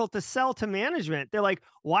difficult to sell to management. They're like,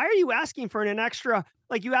 why are you asking for an extra?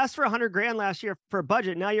 Like you asked for 100 grand last year for a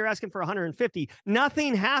budget. Now you're asking for 150.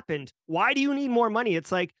 Nothing happened. Why do you need more money?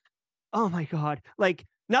 It's like, oh my God, like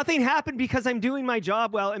nothing happened because I'm doing my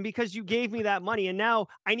job well and because you gave me that money. And now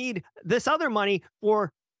I need this other money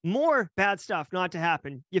for more bad stuff not to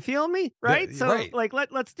happen. You feel me? Right. So Right. like,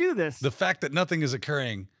 let's do this. The fact that nothing is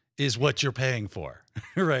occurring is what you're paying for,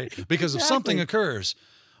 right? Because if something Exactly. occurs,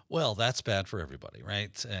 well, that's bad for everybody,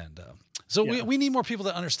 right? And so Yeah. we need more people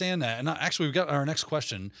that understand that. And actually, we've got our next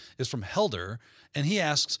question is from Helder, and he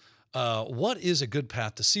asks, what is a good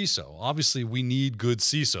path to CISO? Obviously, we need good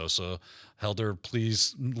CISO. So, Helder,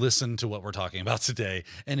 please listen to what we're talking about today.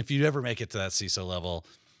 And if you ever make it to that CISO level,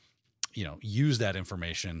 use that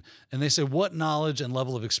information. And they say, what knowledge and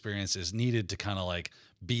level of experience is needed to kind of like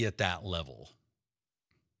be at that level?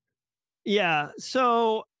 Yeah.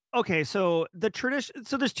 So, okay. So the tradition,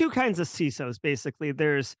 so there's two kinds of CISOs basically.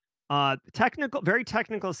 There's technical, very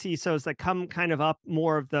technical CISOs that come kind of up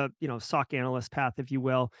more of the, SOC analyst path, if you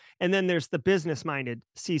will. And then there's the business minded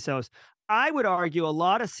CISOs. I would argue a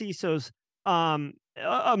lot of CISOs,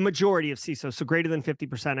 a majority of CISOs, so greater than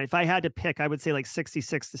 50%. If I had to pick, I would say like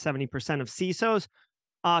 66 to 70% of CISOs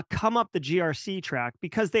come up the GRC track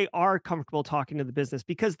because they are comfortable talking to the business,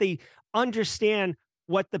 because they understand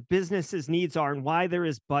what the business's needs are and why there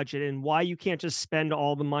is budget and why you can't just spend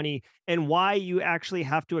all the money and why you actually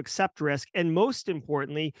have to accept risk. And most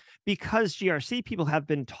importantly, because GRC people have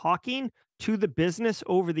been talking to the business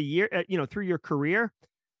over the year, through your career,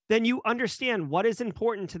 then you understand what is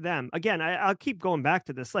important to them. Again, I'll keep going back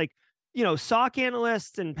to this. Like, SOC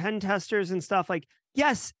analysts and pen testers and stuff like,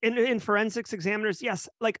 yes, in forensics examiners, yes,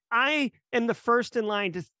 like I am the first in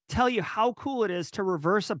line to tell you how cool it is to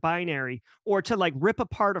reverse a binary or to like rip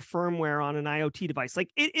apart a firmware on an IoT device. Like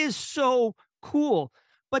it is so cool.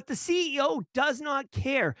 But the CEO does not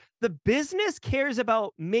care. The business cares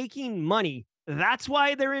about making money. That's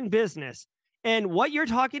why they're in business. And what you're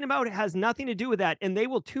talking about has nothing to do with that. And they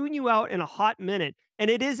will tune you out in a hot minute. And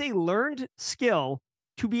it is a learned skill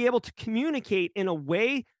to be able to communicate in a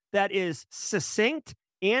way that is succinct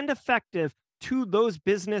and effective to those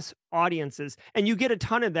business audiences. And you get a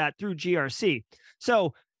ton of that through GRC.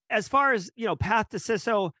 So as far as, path to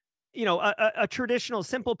CISO, a traditional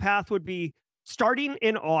simple path would be starting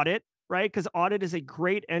in audit, right? Because audit is a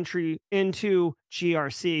great entry into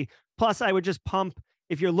GRC. Plus, I would just pump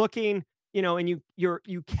if you're looking, and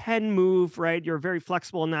you can move, right? You're very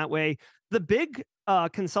flexible in that way. The big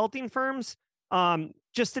consulting firms,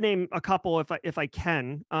 just to name a couple, if I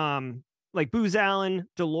can, like Booz Allen,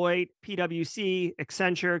 Deloitte, PwC,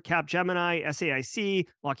 Accenture, Capgemini, SAIC,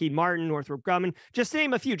 Lockheed Martin, Northrop Grumman, just to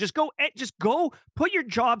name a few. Just go put your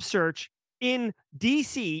job search in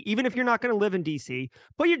DC, even if you're not going to live in DC.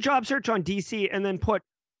 Put your job search on DC and then put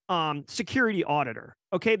security auditor.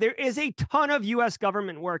 Okay, there is a ton of US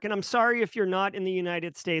government work. And I'm sorry if you're not in the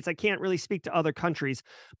United States. I can't really speak to other countries,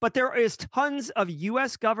 but there is tons of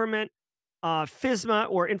US government FISMA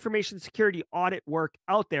or information security audit work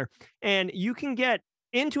out there. And you can get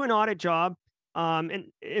into an audit job.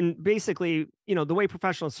 And basically, the way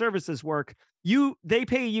professional services work, they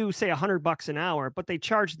pay you say $100 an hour, but they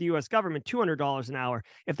charge the US government $200 an hour.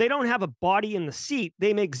 If they don't have a body in the seat,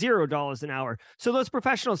 they make $0 an hour. So those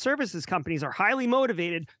professional services companies are highly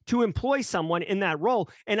motivated to employ someone in that role,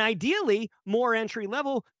 and ideally more entry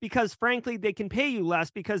level, because frankly they can pay you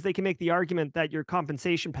less because they can make the argument that your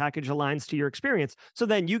compensation package aligns to your experience. So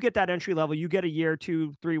then you get that entry level, you get a year,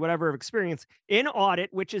 2, 3, whatever of experience in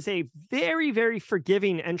audit, which is a very, very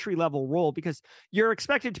forgiving entry level role because you're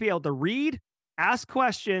expected to be able to read, ask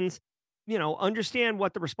questions, understand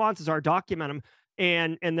what the responses are, document them,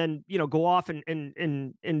 and then go off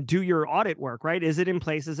and do your audit work. Right? Is it in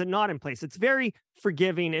place? Is it not in place? It's very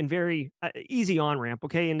forgiving and very easy on ramp.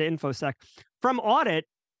 Okay, into infosec. From audit,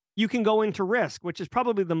 you can go into risk, which is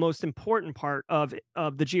probably the most important part of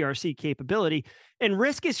the GRC capability. And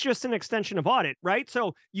risk is just an extension of audit, right?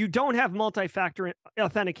 So you don't have multi-factor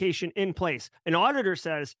authentication in place. An auditor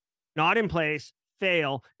says not in place,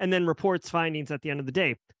 fail, and then reports findings at the end of the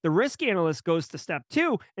day. The risk analyst goes to step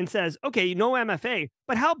 2 and says, okay, no MFA,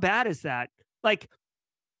 but how bad is that? Like,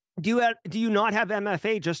 Do you not have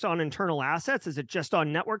MFA just on internal assets? Is it just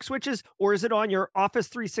on network switches, or is it on your Office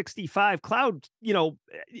 365 cloud,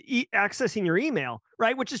 accessing your email,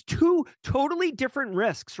 right? Which is two totally different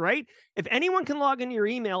risks, right? If anyone can log into your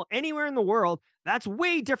email anywhere in the world, that's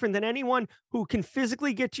way different than anyone who can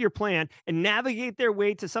physically get to your plant and navigate their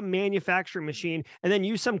way to some manufacturing machine and then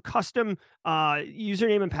use some custom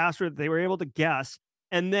username and password that they were able to guess,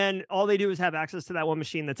 and then all they do is have access to that one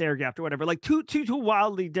machine that's air gapped or whatever. Like two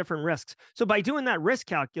wildly different risks. So by doing that risk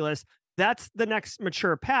calculus, that's the next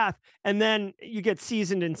mature path, and then you get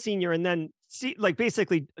seasoned and senior, and then like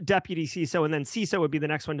basically deputy CISO, and then CISO would be the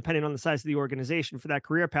next one, depending on the size of the organization for that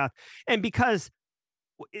career path. And because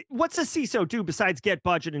what's a CISO do besides get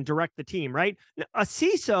budget and direct the team, right? A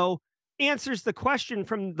CISO answers the question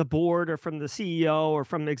from the board or from the CEO or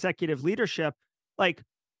from executive leadership, like,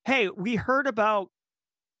 hey, we heard about,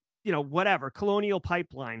 whatever, Colonial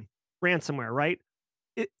Pipeline ransomware, right?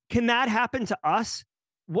 Can that happen to us?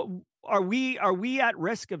 What are we at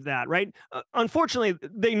risk of that, right? Unfortunately,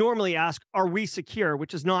 they normally ask, are we secure,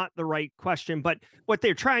 which is not the right question, but what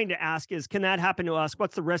they're trying to ask is, can that happen to us?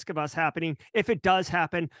 What's the risk of us happening? If it does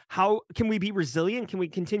happen, how can we be resilient? Can we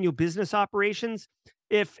continue business operations?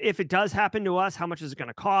 If it does happen to us, how much is it going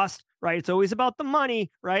to cost, right? It's always about the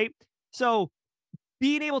money, right? So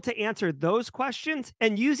being able to answer those questions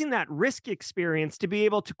and using that risk experience to be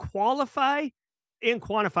able to qualify and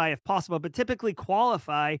quantify if possible, but typically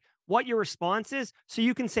qualify what your response is. So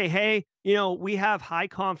you can say, hey, we have high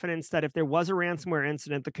confidence that if there was a ransomware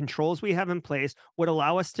incident, the controls we have in place would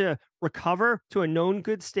allow us to recover to a known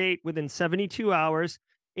good state within 72 hours.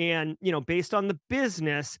 And, based on the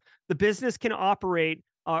business can operate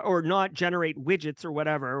or not generate widgets or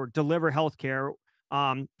whatever, or deliver healthcare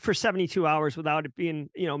for 72 hours without it being,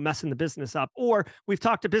 messing the business up. Or we've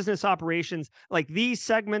talked to business operations, like these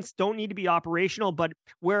segments don't need to be operational, but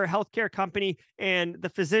we're a healthcare company and the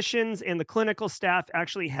physicians and the clinical staff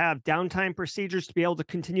actually have downtime procedures to be able to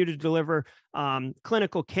continue to deliver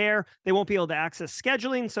clinical care. They won't be able to access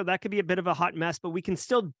scheduling. So that could be a bit of a hot mess, but we can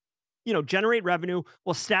still generate revenue.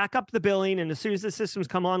 We'll stack up the billing. And as soon as the systems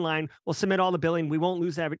come online, we'll submit all the billing. We won't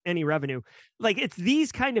lose any revenue. Like, it's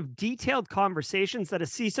these kind of detailed conversations that a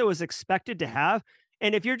CISO is expected to have.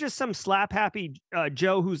 And if you're just some slap happy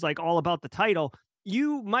Joe who's like all about the title,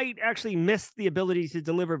 you might actually miss the ability to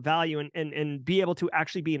deliver value and be able to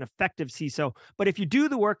actually be an effective CISO. But if you do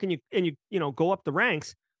the work and you go up the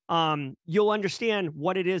ranks, you'll understand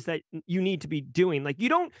what it is that you need to be doing. Like, you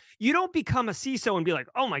don't become a CISO and be like,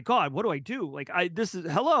 oh my God, what do I do? Like, this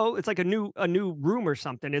is hello. It's like a new room or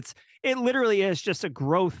something. It literally is just a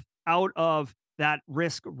growth out of that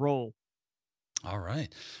risk role. All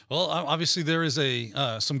right. Well, obviously there is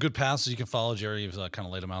some good paths you can follow. Jerry, you've kind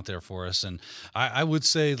of laid them out there for us, and I would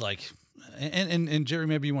say, like, and Jerry,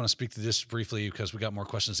 maybe you want to speak to this briefly because we got more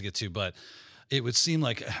questions to get to, but it would seem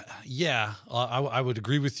like, yeah, I would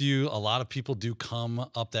agree with you. A lot of people do come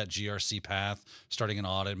up that GRC path, starting an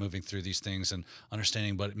audit, moving through these things and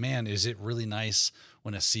understanding. But man, is it really nice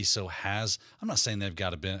when a CISO has, I'm not saying they've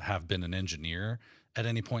got to have been an engineer at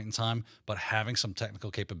any point in time, but having some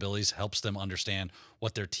technical capabilities helps them understand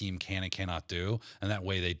what their team can and cannot do. And that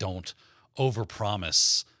way they don't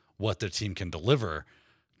overpromise what their team can deliver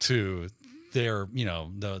to their,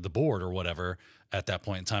 the board or whatever at that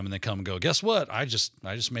point in time, and they come and go, guess what? I just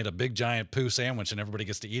made a big giant poo sandwich and everybody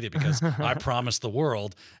gets to eat it because I promised the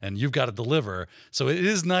world and you've got to deliver. So it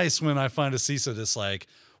is nice when I find a CISO that's like,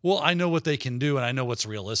 well, I know what they can do and I know what's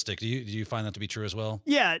realistic. Do you find that to be true as well?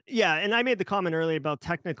 Yeah, yeah. And I made the comment earlier about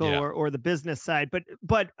technical Yeah. or the business side, but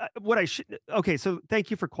what I should okay. So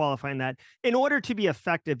thank you for qualifying that. In order to be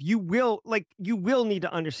effective, you will need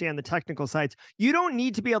to understand the technical sides. You don't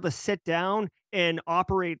need to be able to sit down and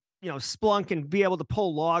operate, Splunk and be able to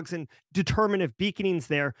pull logs and determine if beaconing's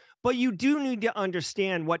there. But you do need to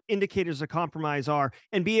understand what indicators of compromise are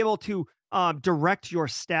and be able to direct your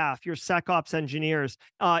staff, your SecOps engineers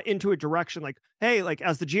into a direction like, hey, like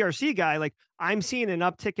as the GRC guy, like I'm seeing an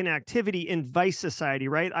uptick in activity in Vice Society,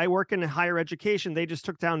 right? I work in higher education. They just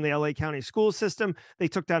took down the LA County school system. They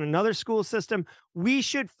took down another school system. We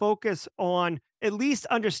should focus on at least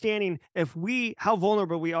understanding how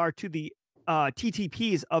vulnerable we are to the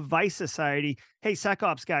TTPs of Vice Society. Hey,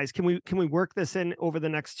 SecOps guys, can we work this in over the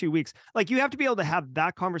next 2 weeks? Like, you have to be able to have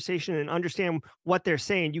that conversation and understand what they're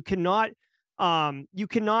saying. You cannot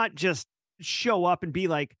just show up and be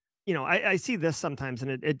like, I see this sometimes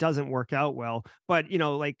and it doesn't work out well, but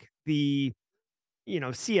like the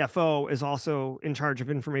CFO is also in charge of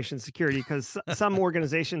information security because some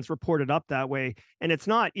organizations report it up that way. And it's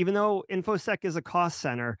not, even though InfoSec is a cost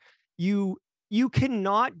center, you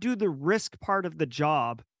cannot do the risk part of the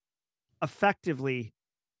job effectively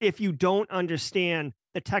if you don't understand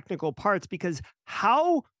the technical parts, because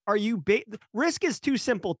how are you risk is two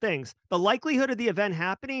simple things: the likelihood of the event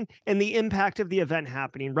happening and the impact of the event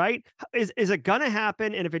happening, right? Is it going to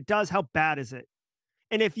happen, and if it does, how bad is it?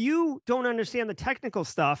 And if you don't understand the technical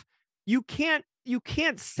stuff, you can't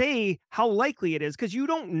say how likely it is, because you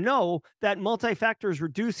don't know that multi-factor is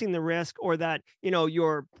reducing the risk, or that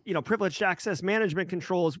your privileged access management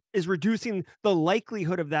controls is reducing the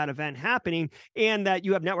likelihood of that event happening, and that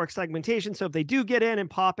you have network segmentation. So if they do get in and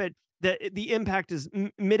pop it, the impact is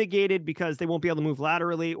mitigated because they won't be able to move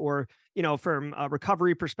laterally, or from a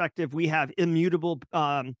recovery perspective, we have immutable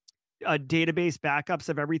database backups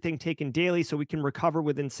of everything taken daily, so we can recover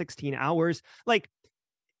within 16 hours. Like,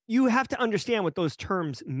 you have to understand what those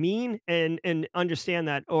terms mean, and understand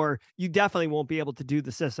that, or you definitely won't be able to do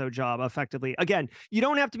the CISO job effectively. Again, you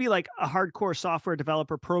don't have to be like a hardcore software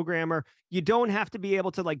developer programmer. You don't have to be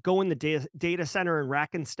able to like go in the data center and rack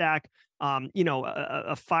and stack,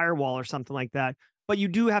 a firewall or something like that. But you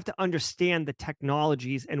do have to understand the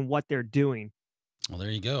technologies and what they're doing. Well,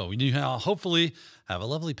 there you go. We do hopefully have a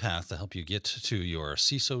lovely path to help you get to your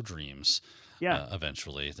CISO dreams Yeah.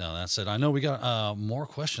 eventually. Now, that said, I know we got more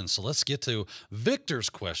questions, so let's get to Victor's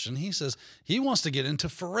question. He says he wants to get into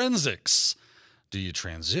forensics. Do you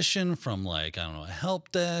transition from, like, I don't know, a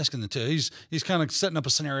help desk, and he's kind of setting up a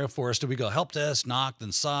scenario for us? Do we go help desk, knock,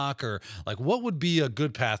 then SOC, or like what would be a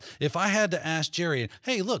good path? If I had to ask Jerry,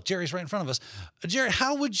 hey, look, Jerry's right in front of us. Jerry,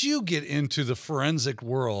 how would you get into the forensic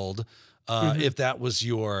world? If that was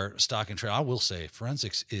your stock and trade? I will say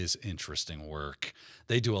forensics is interesting work.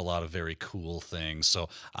 They do a lot of very cool things. So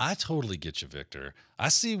I totally get you, Victor. I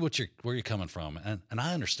see where you're coming from, and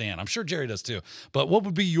I understand. I'm sure Jerry does too. But what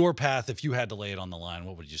would be your path if you had to lay it on the line?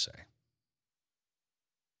 What would you say?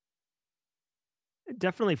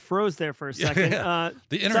 Definitely froze there for a Yeah, second. yeah.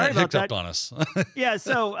 The Sorry internet about hiccuped that. on us. Yeah.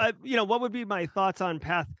 So, what would be my thoughts on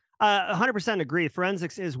path? 100% agree.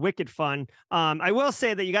 Forensics is wicked fun. I will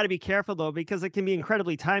say that you got to be careful though, because it can be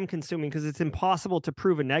incredibly time consuming, because it's impossible to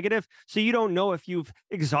prove a negative. So you don't know if you've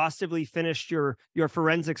exhaustively finished your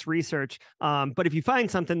forensics research. But if you find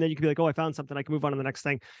something, then you can be like, oh, I found something. I can move on to the next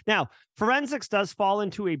thing. Now, forensics does fall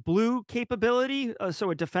into a blue capability,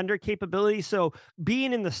 so a defender capability. So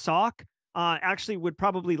being in the SOC actually would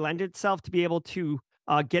probably lend itself to be able to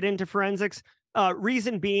get into forensics.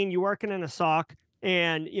 Reason being, you're working in a SOC,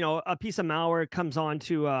 and a piece of malware comes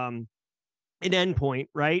onto an endpoint,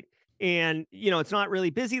 right? And it's not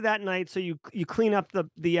really busy that night, so you clean up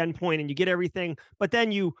the endpoint and you get everything, but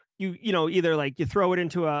then either like you throw it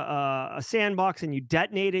into a sandbox and you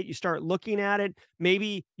detonate it, you start looking at it.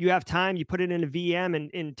 Maybe you have time, you put it in a VM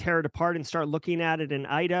and tear it apart and start looking at it in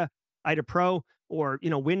ITPro, or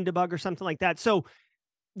WinDebug or something like that. So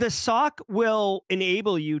the SOC will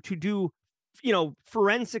enable you to do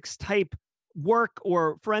forensics type work,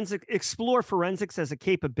 or explore forensics as a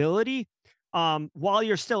capability while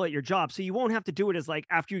you're still at your job. So you won't have to do it as like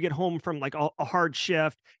after you get home from like a hard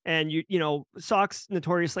shift, and SOCs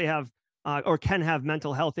notoriously have or can have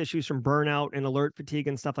mental health issues from burnout and alert fatigue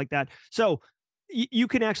and stuff like that. So you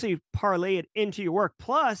can actually parlay it into your work.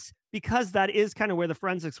 Plus, because that is kind of where the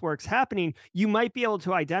forensics work's happening, you might be able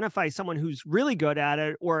to identify someone who's really good at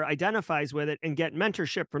it or identifies with it and get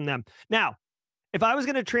mentorship from them. Now, if I was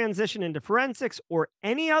going to transition into forensics or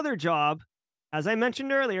any other job, as I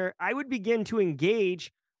mentioned earlier, I would begin to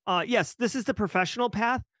engage. Yes, this is the professional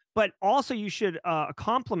path, but also you should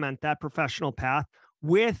complement that professional path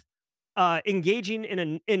with engaging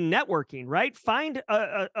in networking, right? Find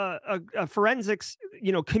a forensics,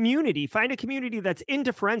 community. Find a community that's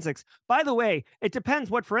into forensics. By the way, it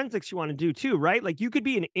depends what forensics you want to do too, right? Like you could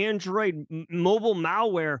be an Android mobile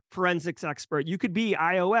malware forensics expert. You could be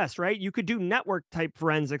iOS, right? You could do network type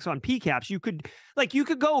forensics on PCAPs. You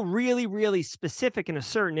could go really, really specific in a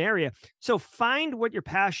certain area. So find what your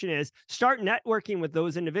passion is. Start networking with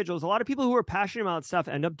those individuals. A lot of people who are passionate about stuff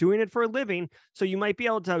end up doing it for a living. So you might be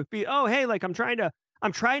able to be, oh, hey, like I'm trying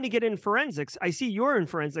to get in forensics. I see you're in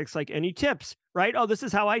forensics. Like, any tips, right? Oh, this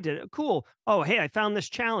is how I did it. Cool. Oh, hey, I found this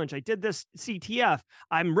challenge. I did this CTF.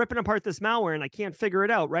 I'm ripping apart this malware and I can't figure it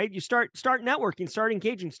out, right? You start networking, start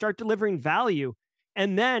engaging, start delivering value.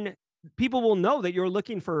 And then people will know that you're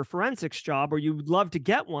looking for a forensics job or you would love to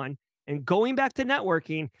get one. And going back to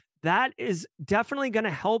networking, that is definitely going to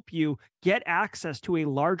help you get access to a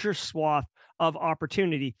larger swath of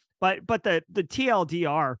opportunity. But the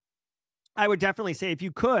TLDR, I would definitely say if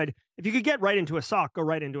you could get right into a SOC, go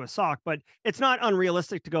right into a SOC. But it's not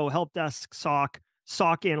unrealistic to go help desk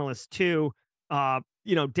SOC analyst too,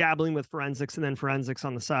 dabbling with forensics and then forensics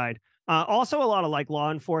on the side. Also, a lot of like law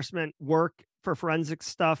enforcement work for forensic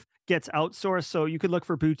stuff gets outsourced. So you could look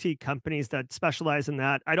for boutique companies that specialize in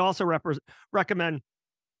that. I'd also recommend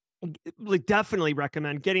like definitely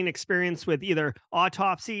recommend getting experience with either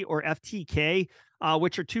Autopsy or FTK,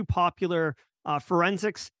 which are two popular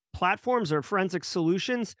forensics platforms or forensic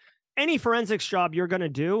solutions. Any forensics job you're going to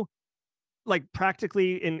do, like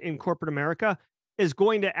practically in corporate America, is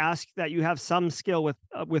going to ask that you have some skill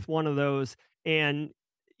with one of those. And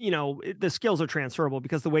the skills are transferable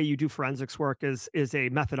because the way you do forensics work is a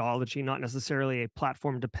methodology, not necessarily a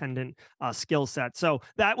platform dependent skill set. So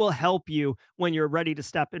that will help you when you're ready to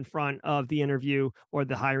step in front of the interview or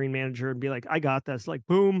the hiring manager and be like, I got this, like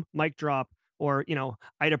boom, mic drop, or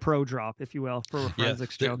ITPro drop, if you will, for a Yeah,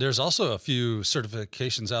 forensics joke. there's also a few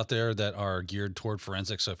certifications out there that are geared toward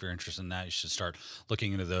forensics. So if you're interested in that, you should start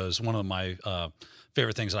looking into those. One of my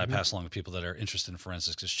favorite things that I pass along to people that are interested in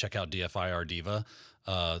forensics is check out DFIR Diva.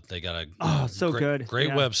 They got a Oh, so good. great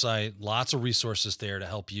Yeah. website, lots of resources there to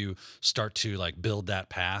help you start to like build that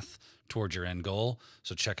path towards your end goal.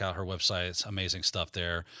 So check out her website. It's amazing stuff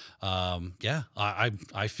there. Yeah,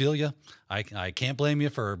 I feel you. I can't blame you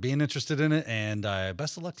for being interested in it. And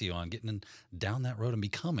best of luck to you on getting down that road and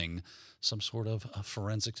becoming some sort of a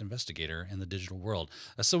forensics investigator in the digital world.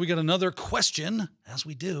 So we got another question, as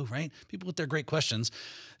we do, right? People with their great questions.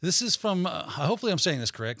 This is from, hopefully I'm saying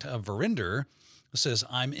this correct, Verinder. It says,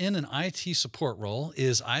 I'm in an IT support role.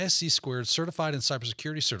 Is ISC squared certified in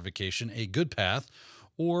cybersecurity certification a good path?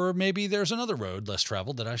 Or maybe there's another road less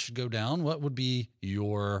traveled that I should go down. What would be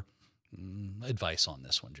your advice on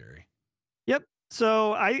this one, Jerry? Yep.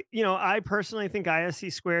 So I personally think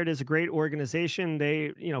ISC squared is a great organization.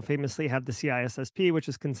 They, famously have the CISSP, which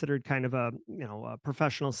is considered kind of a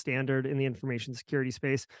professional standard in the information security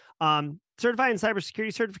space. Certified in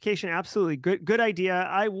cybersecurity certification, absolutely good idea.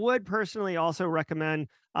 I would personally also recommend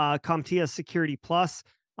CompTIA Security Plus.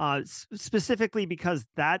 Specifically because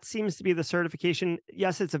that seems to be the certification.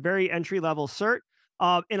 Yes, it's a very entry level cert.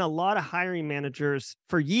 And a lot of hiring managers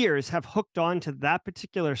for years have hooked on to that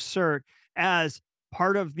particular cert as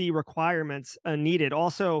part of the requirements needed.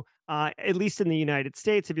 Also, at least in the United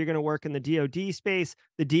States, if you're going to work in the DoD space,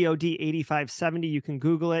 the DoD 8570, you can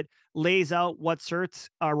Google it, lays out what certs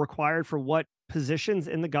are required for what positions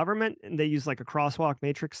in the government. And they use like a crosswalk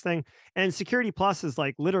matrix thing. And Security Plus is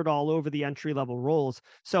like littered all over the entry level roles.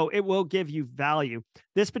 So it will give you value.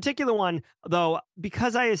 This particular one, though,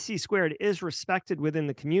 because ISC squared is respected within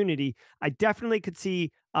the community, I definitely could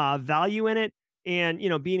see value in it and,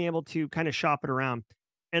 being able to kind of shop it around.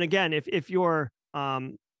 And again, if you're,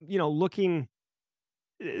 looking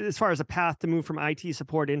as far as a path to move from IT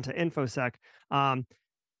support into InfoSec,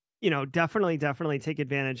 definitely take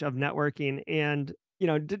advantage of networking. And,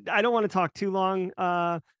 I don't want to talk too long,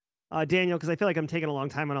 Daniel, because I feel like I'm taking a long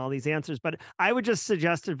time on all these answers, but I would just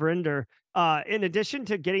suggest to Verinder, in addition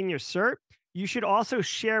to getting your cert, you should also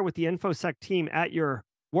share with the InfoSec team at your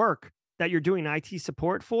work that you're doing IT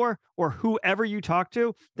support for, or whoever you talk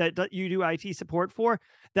to that you do IT support for,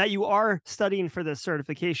 that you are studying for this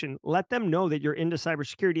certification. Let them know that you're into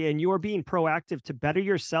cybersecurity and you are being proactive to better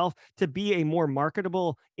yourself, to be a more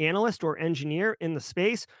marketable analyst or engineer in the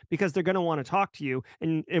space, because they're going to want to talk to you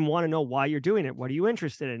and want to know why you're doing it. What are you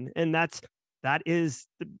interested in? And that is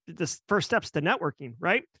the first steps to networking,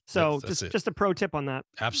 right? So That's it. just a pro tip on that.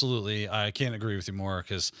 Absolutely. I can't agree with you more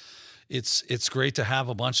because it's great to have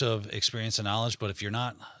a bunch of experience and knowledge, but if you're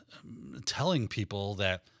not telling people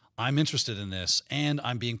that I'm interested in this and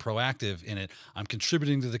I'm being proactive in it, I'm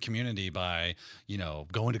contributing to the community by,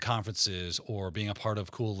 going to conferences or being a part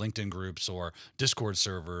of cool LinkedIn groups or Discord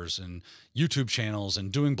servers and YouTube channels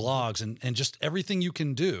and doing blogs and just everything you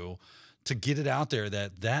can do to get it out there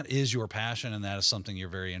that is your passion and that is something you're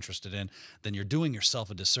very interested in, then you're doing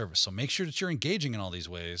yourself a disservice. So make sure that you're engaging in all these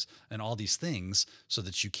ways and all these things so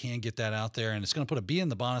that you can get that out there. And it's going to put a bee in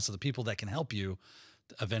the bonnets of the people that can help you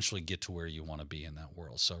eventually get to where you want to be in that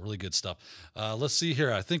world. So really good stuff. Let's see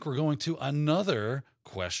here. I think we're going to another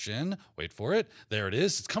question. Wait for it. There it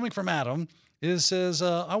is. It's coming from Adam. It says,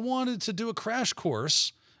 I wanted to do a crash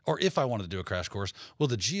course, or if I wanted to do a crash course, will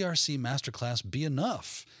the GRC masterclass be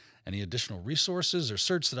enough? Any additional resources or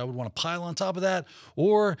certs that I would want to pile on top of that?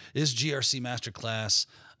 Or is GRC Masterclass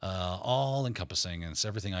all encompassing and it's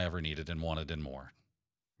everything I ever needed and wanted and more?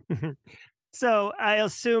 So I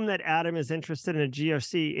assume that Adam is interested in a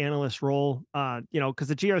GRC analyst role, because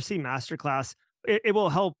the GRC masterclass, it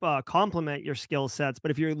will help complement your skill sets.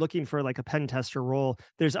 But if you're looking for like a pen tester role,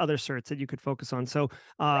 there's other certs that you could focus on. So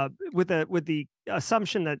with the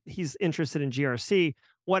assumption that he's interested in GRC,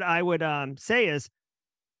 what I would say is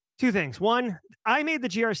Two things. One, I made the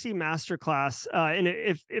GRC masterclass, and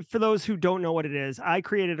if for those who don't know what it is, I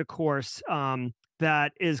created a course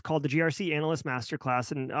that is called the GRC Analyst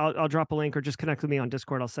Masterclass, and I'll drop a link or just connect with me on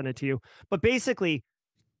Discord. I'll send it to you. But basically,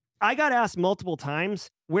 I got asked multiple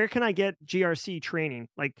times, where can I get GRC training?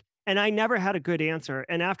 And I never had a good answer.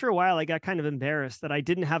 And after a while, I got kind of embarrassed that I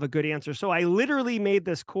didn't have a good answer. So I literally made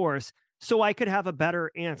this course so I could have a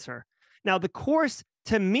better answer. Now, the course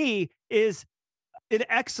to me is an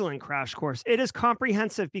excellent crash course. It is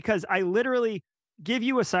comprehensive because I literally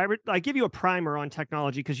I give you a primer on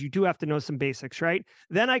technology because you do have to know some basics, right?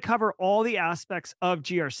 Then I cover all the aspects of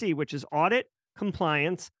GRC, which is audit,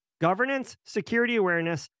 compliance, governance, security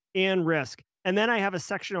awareness, and risk. And then I have a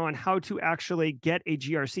section on how to actually get a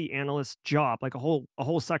GRC analyst job, like a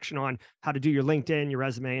whole section on how to do your LinkedIn, your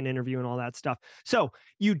resume, and interview and all that stuff. So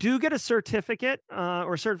you do get a certificate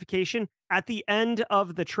or certification at the end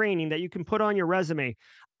of the training that you can put on your resume.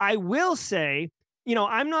 I will say,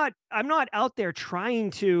 I'm not out there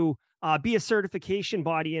trying to be a certification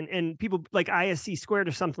body and people like ISC squared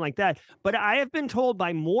or something like that. But I have been told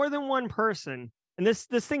by more than one person, and this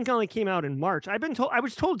thing only came out in March. I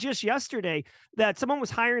was told just yesterday that someone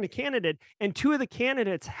was hiring a candidate, and two of the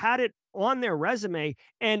candidates had it on their resume,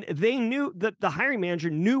 and they knew that the hiring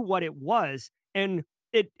manager knew what it was, and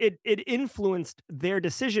it influenced their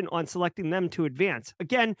decision on selecting them to advance.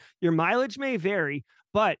 Again, your mileage may vary,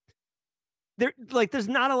 but there's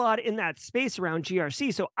not a lot in that space around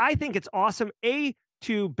GRC. So I think it's awesome,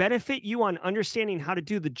 to benefit you on understanding how to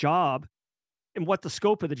do the job and what the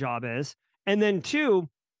scope of the job is. And then two,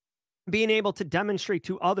 being able to demonstrate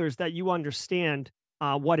to others that you understand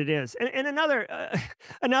what it is. And another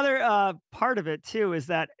part of it too is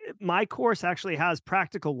that my course actually has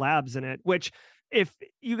practical labs in it, which, if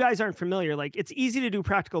you guys aren't familiar, like, it's easy to do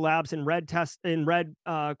practical labs in red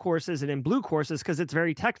courses and in blue courses because it's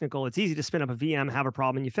very technical. It's easy to spin up a VM, have a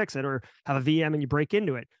problem, and you fix it, or have a VM and you break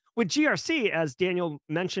into it. With GRC, as Daniel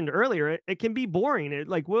mentioned earlier, it can be boring.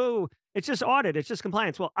 Whoa, it's just audit, it's just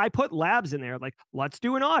compliance. Well, I put labs in there, like, let's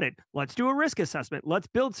do an audit, let's do a risk assessment, let's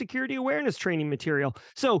build security awareness training material.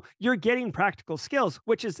 So you're getting practical skills,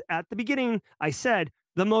 which is, at the beginning, I said,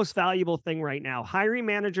 the most valuable thing right now. Hiring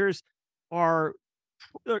managers are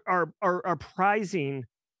prizing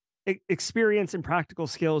experience and practical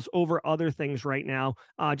skills over other things right now,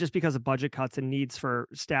 just because of budget cuts and needs for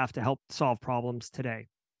staff to help solve problems today.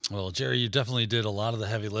 Well, Jerry, you definitely did a lot of the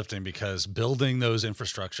heavy lifting, because building those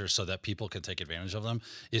infrastructures so that people can take advantage of them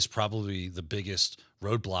is probably the biggest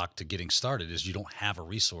roadblock to getting started. Is you don't have a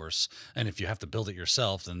resource, and if you have to build it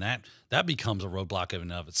yourself, then that becomes a roadblock in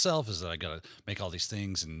and of itself. Is that I got to make all these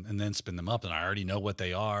things and then spin them up, and I already know what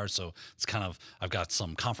they are, so it's kind of, I've got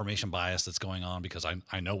some confirmation bias that's going on because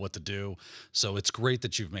I know what to do. So it's great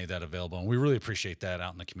that you've made that available, and we really appreciate that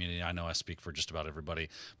out in the community. I know I speak for just about everybody,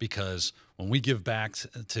 because when we give back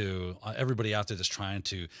to everybody out there that's trying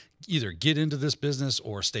to either get into this business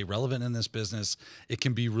or stay relevant in this business, it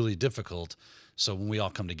can be really difficult. So when we all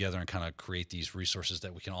come together and kind of create these resources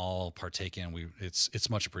that we can all partake in, it's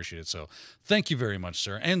much appreciated. So thank you very much,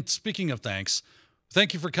 sir. And speaking of thanks,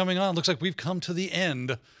 thank you for coming on. Looks like we've come to the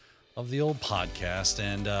end of the old podcast.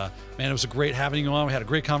 And man, it was a great having you on. We had a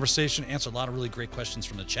great conversation, answered a lot of really great questions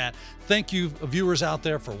from the chat. Thank you, viewers out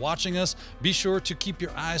there, for watching us. Be sure to keep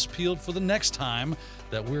your eyes peeled for the next time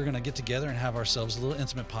that we're going to get together and have ourselves a little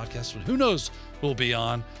intimate podcast. Who knows who will be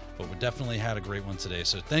on, but we definitely had a great one today.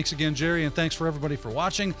 So thanks again, Jerry, and thanks for everybody for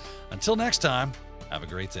watching. Until next time, have a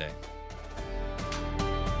great day.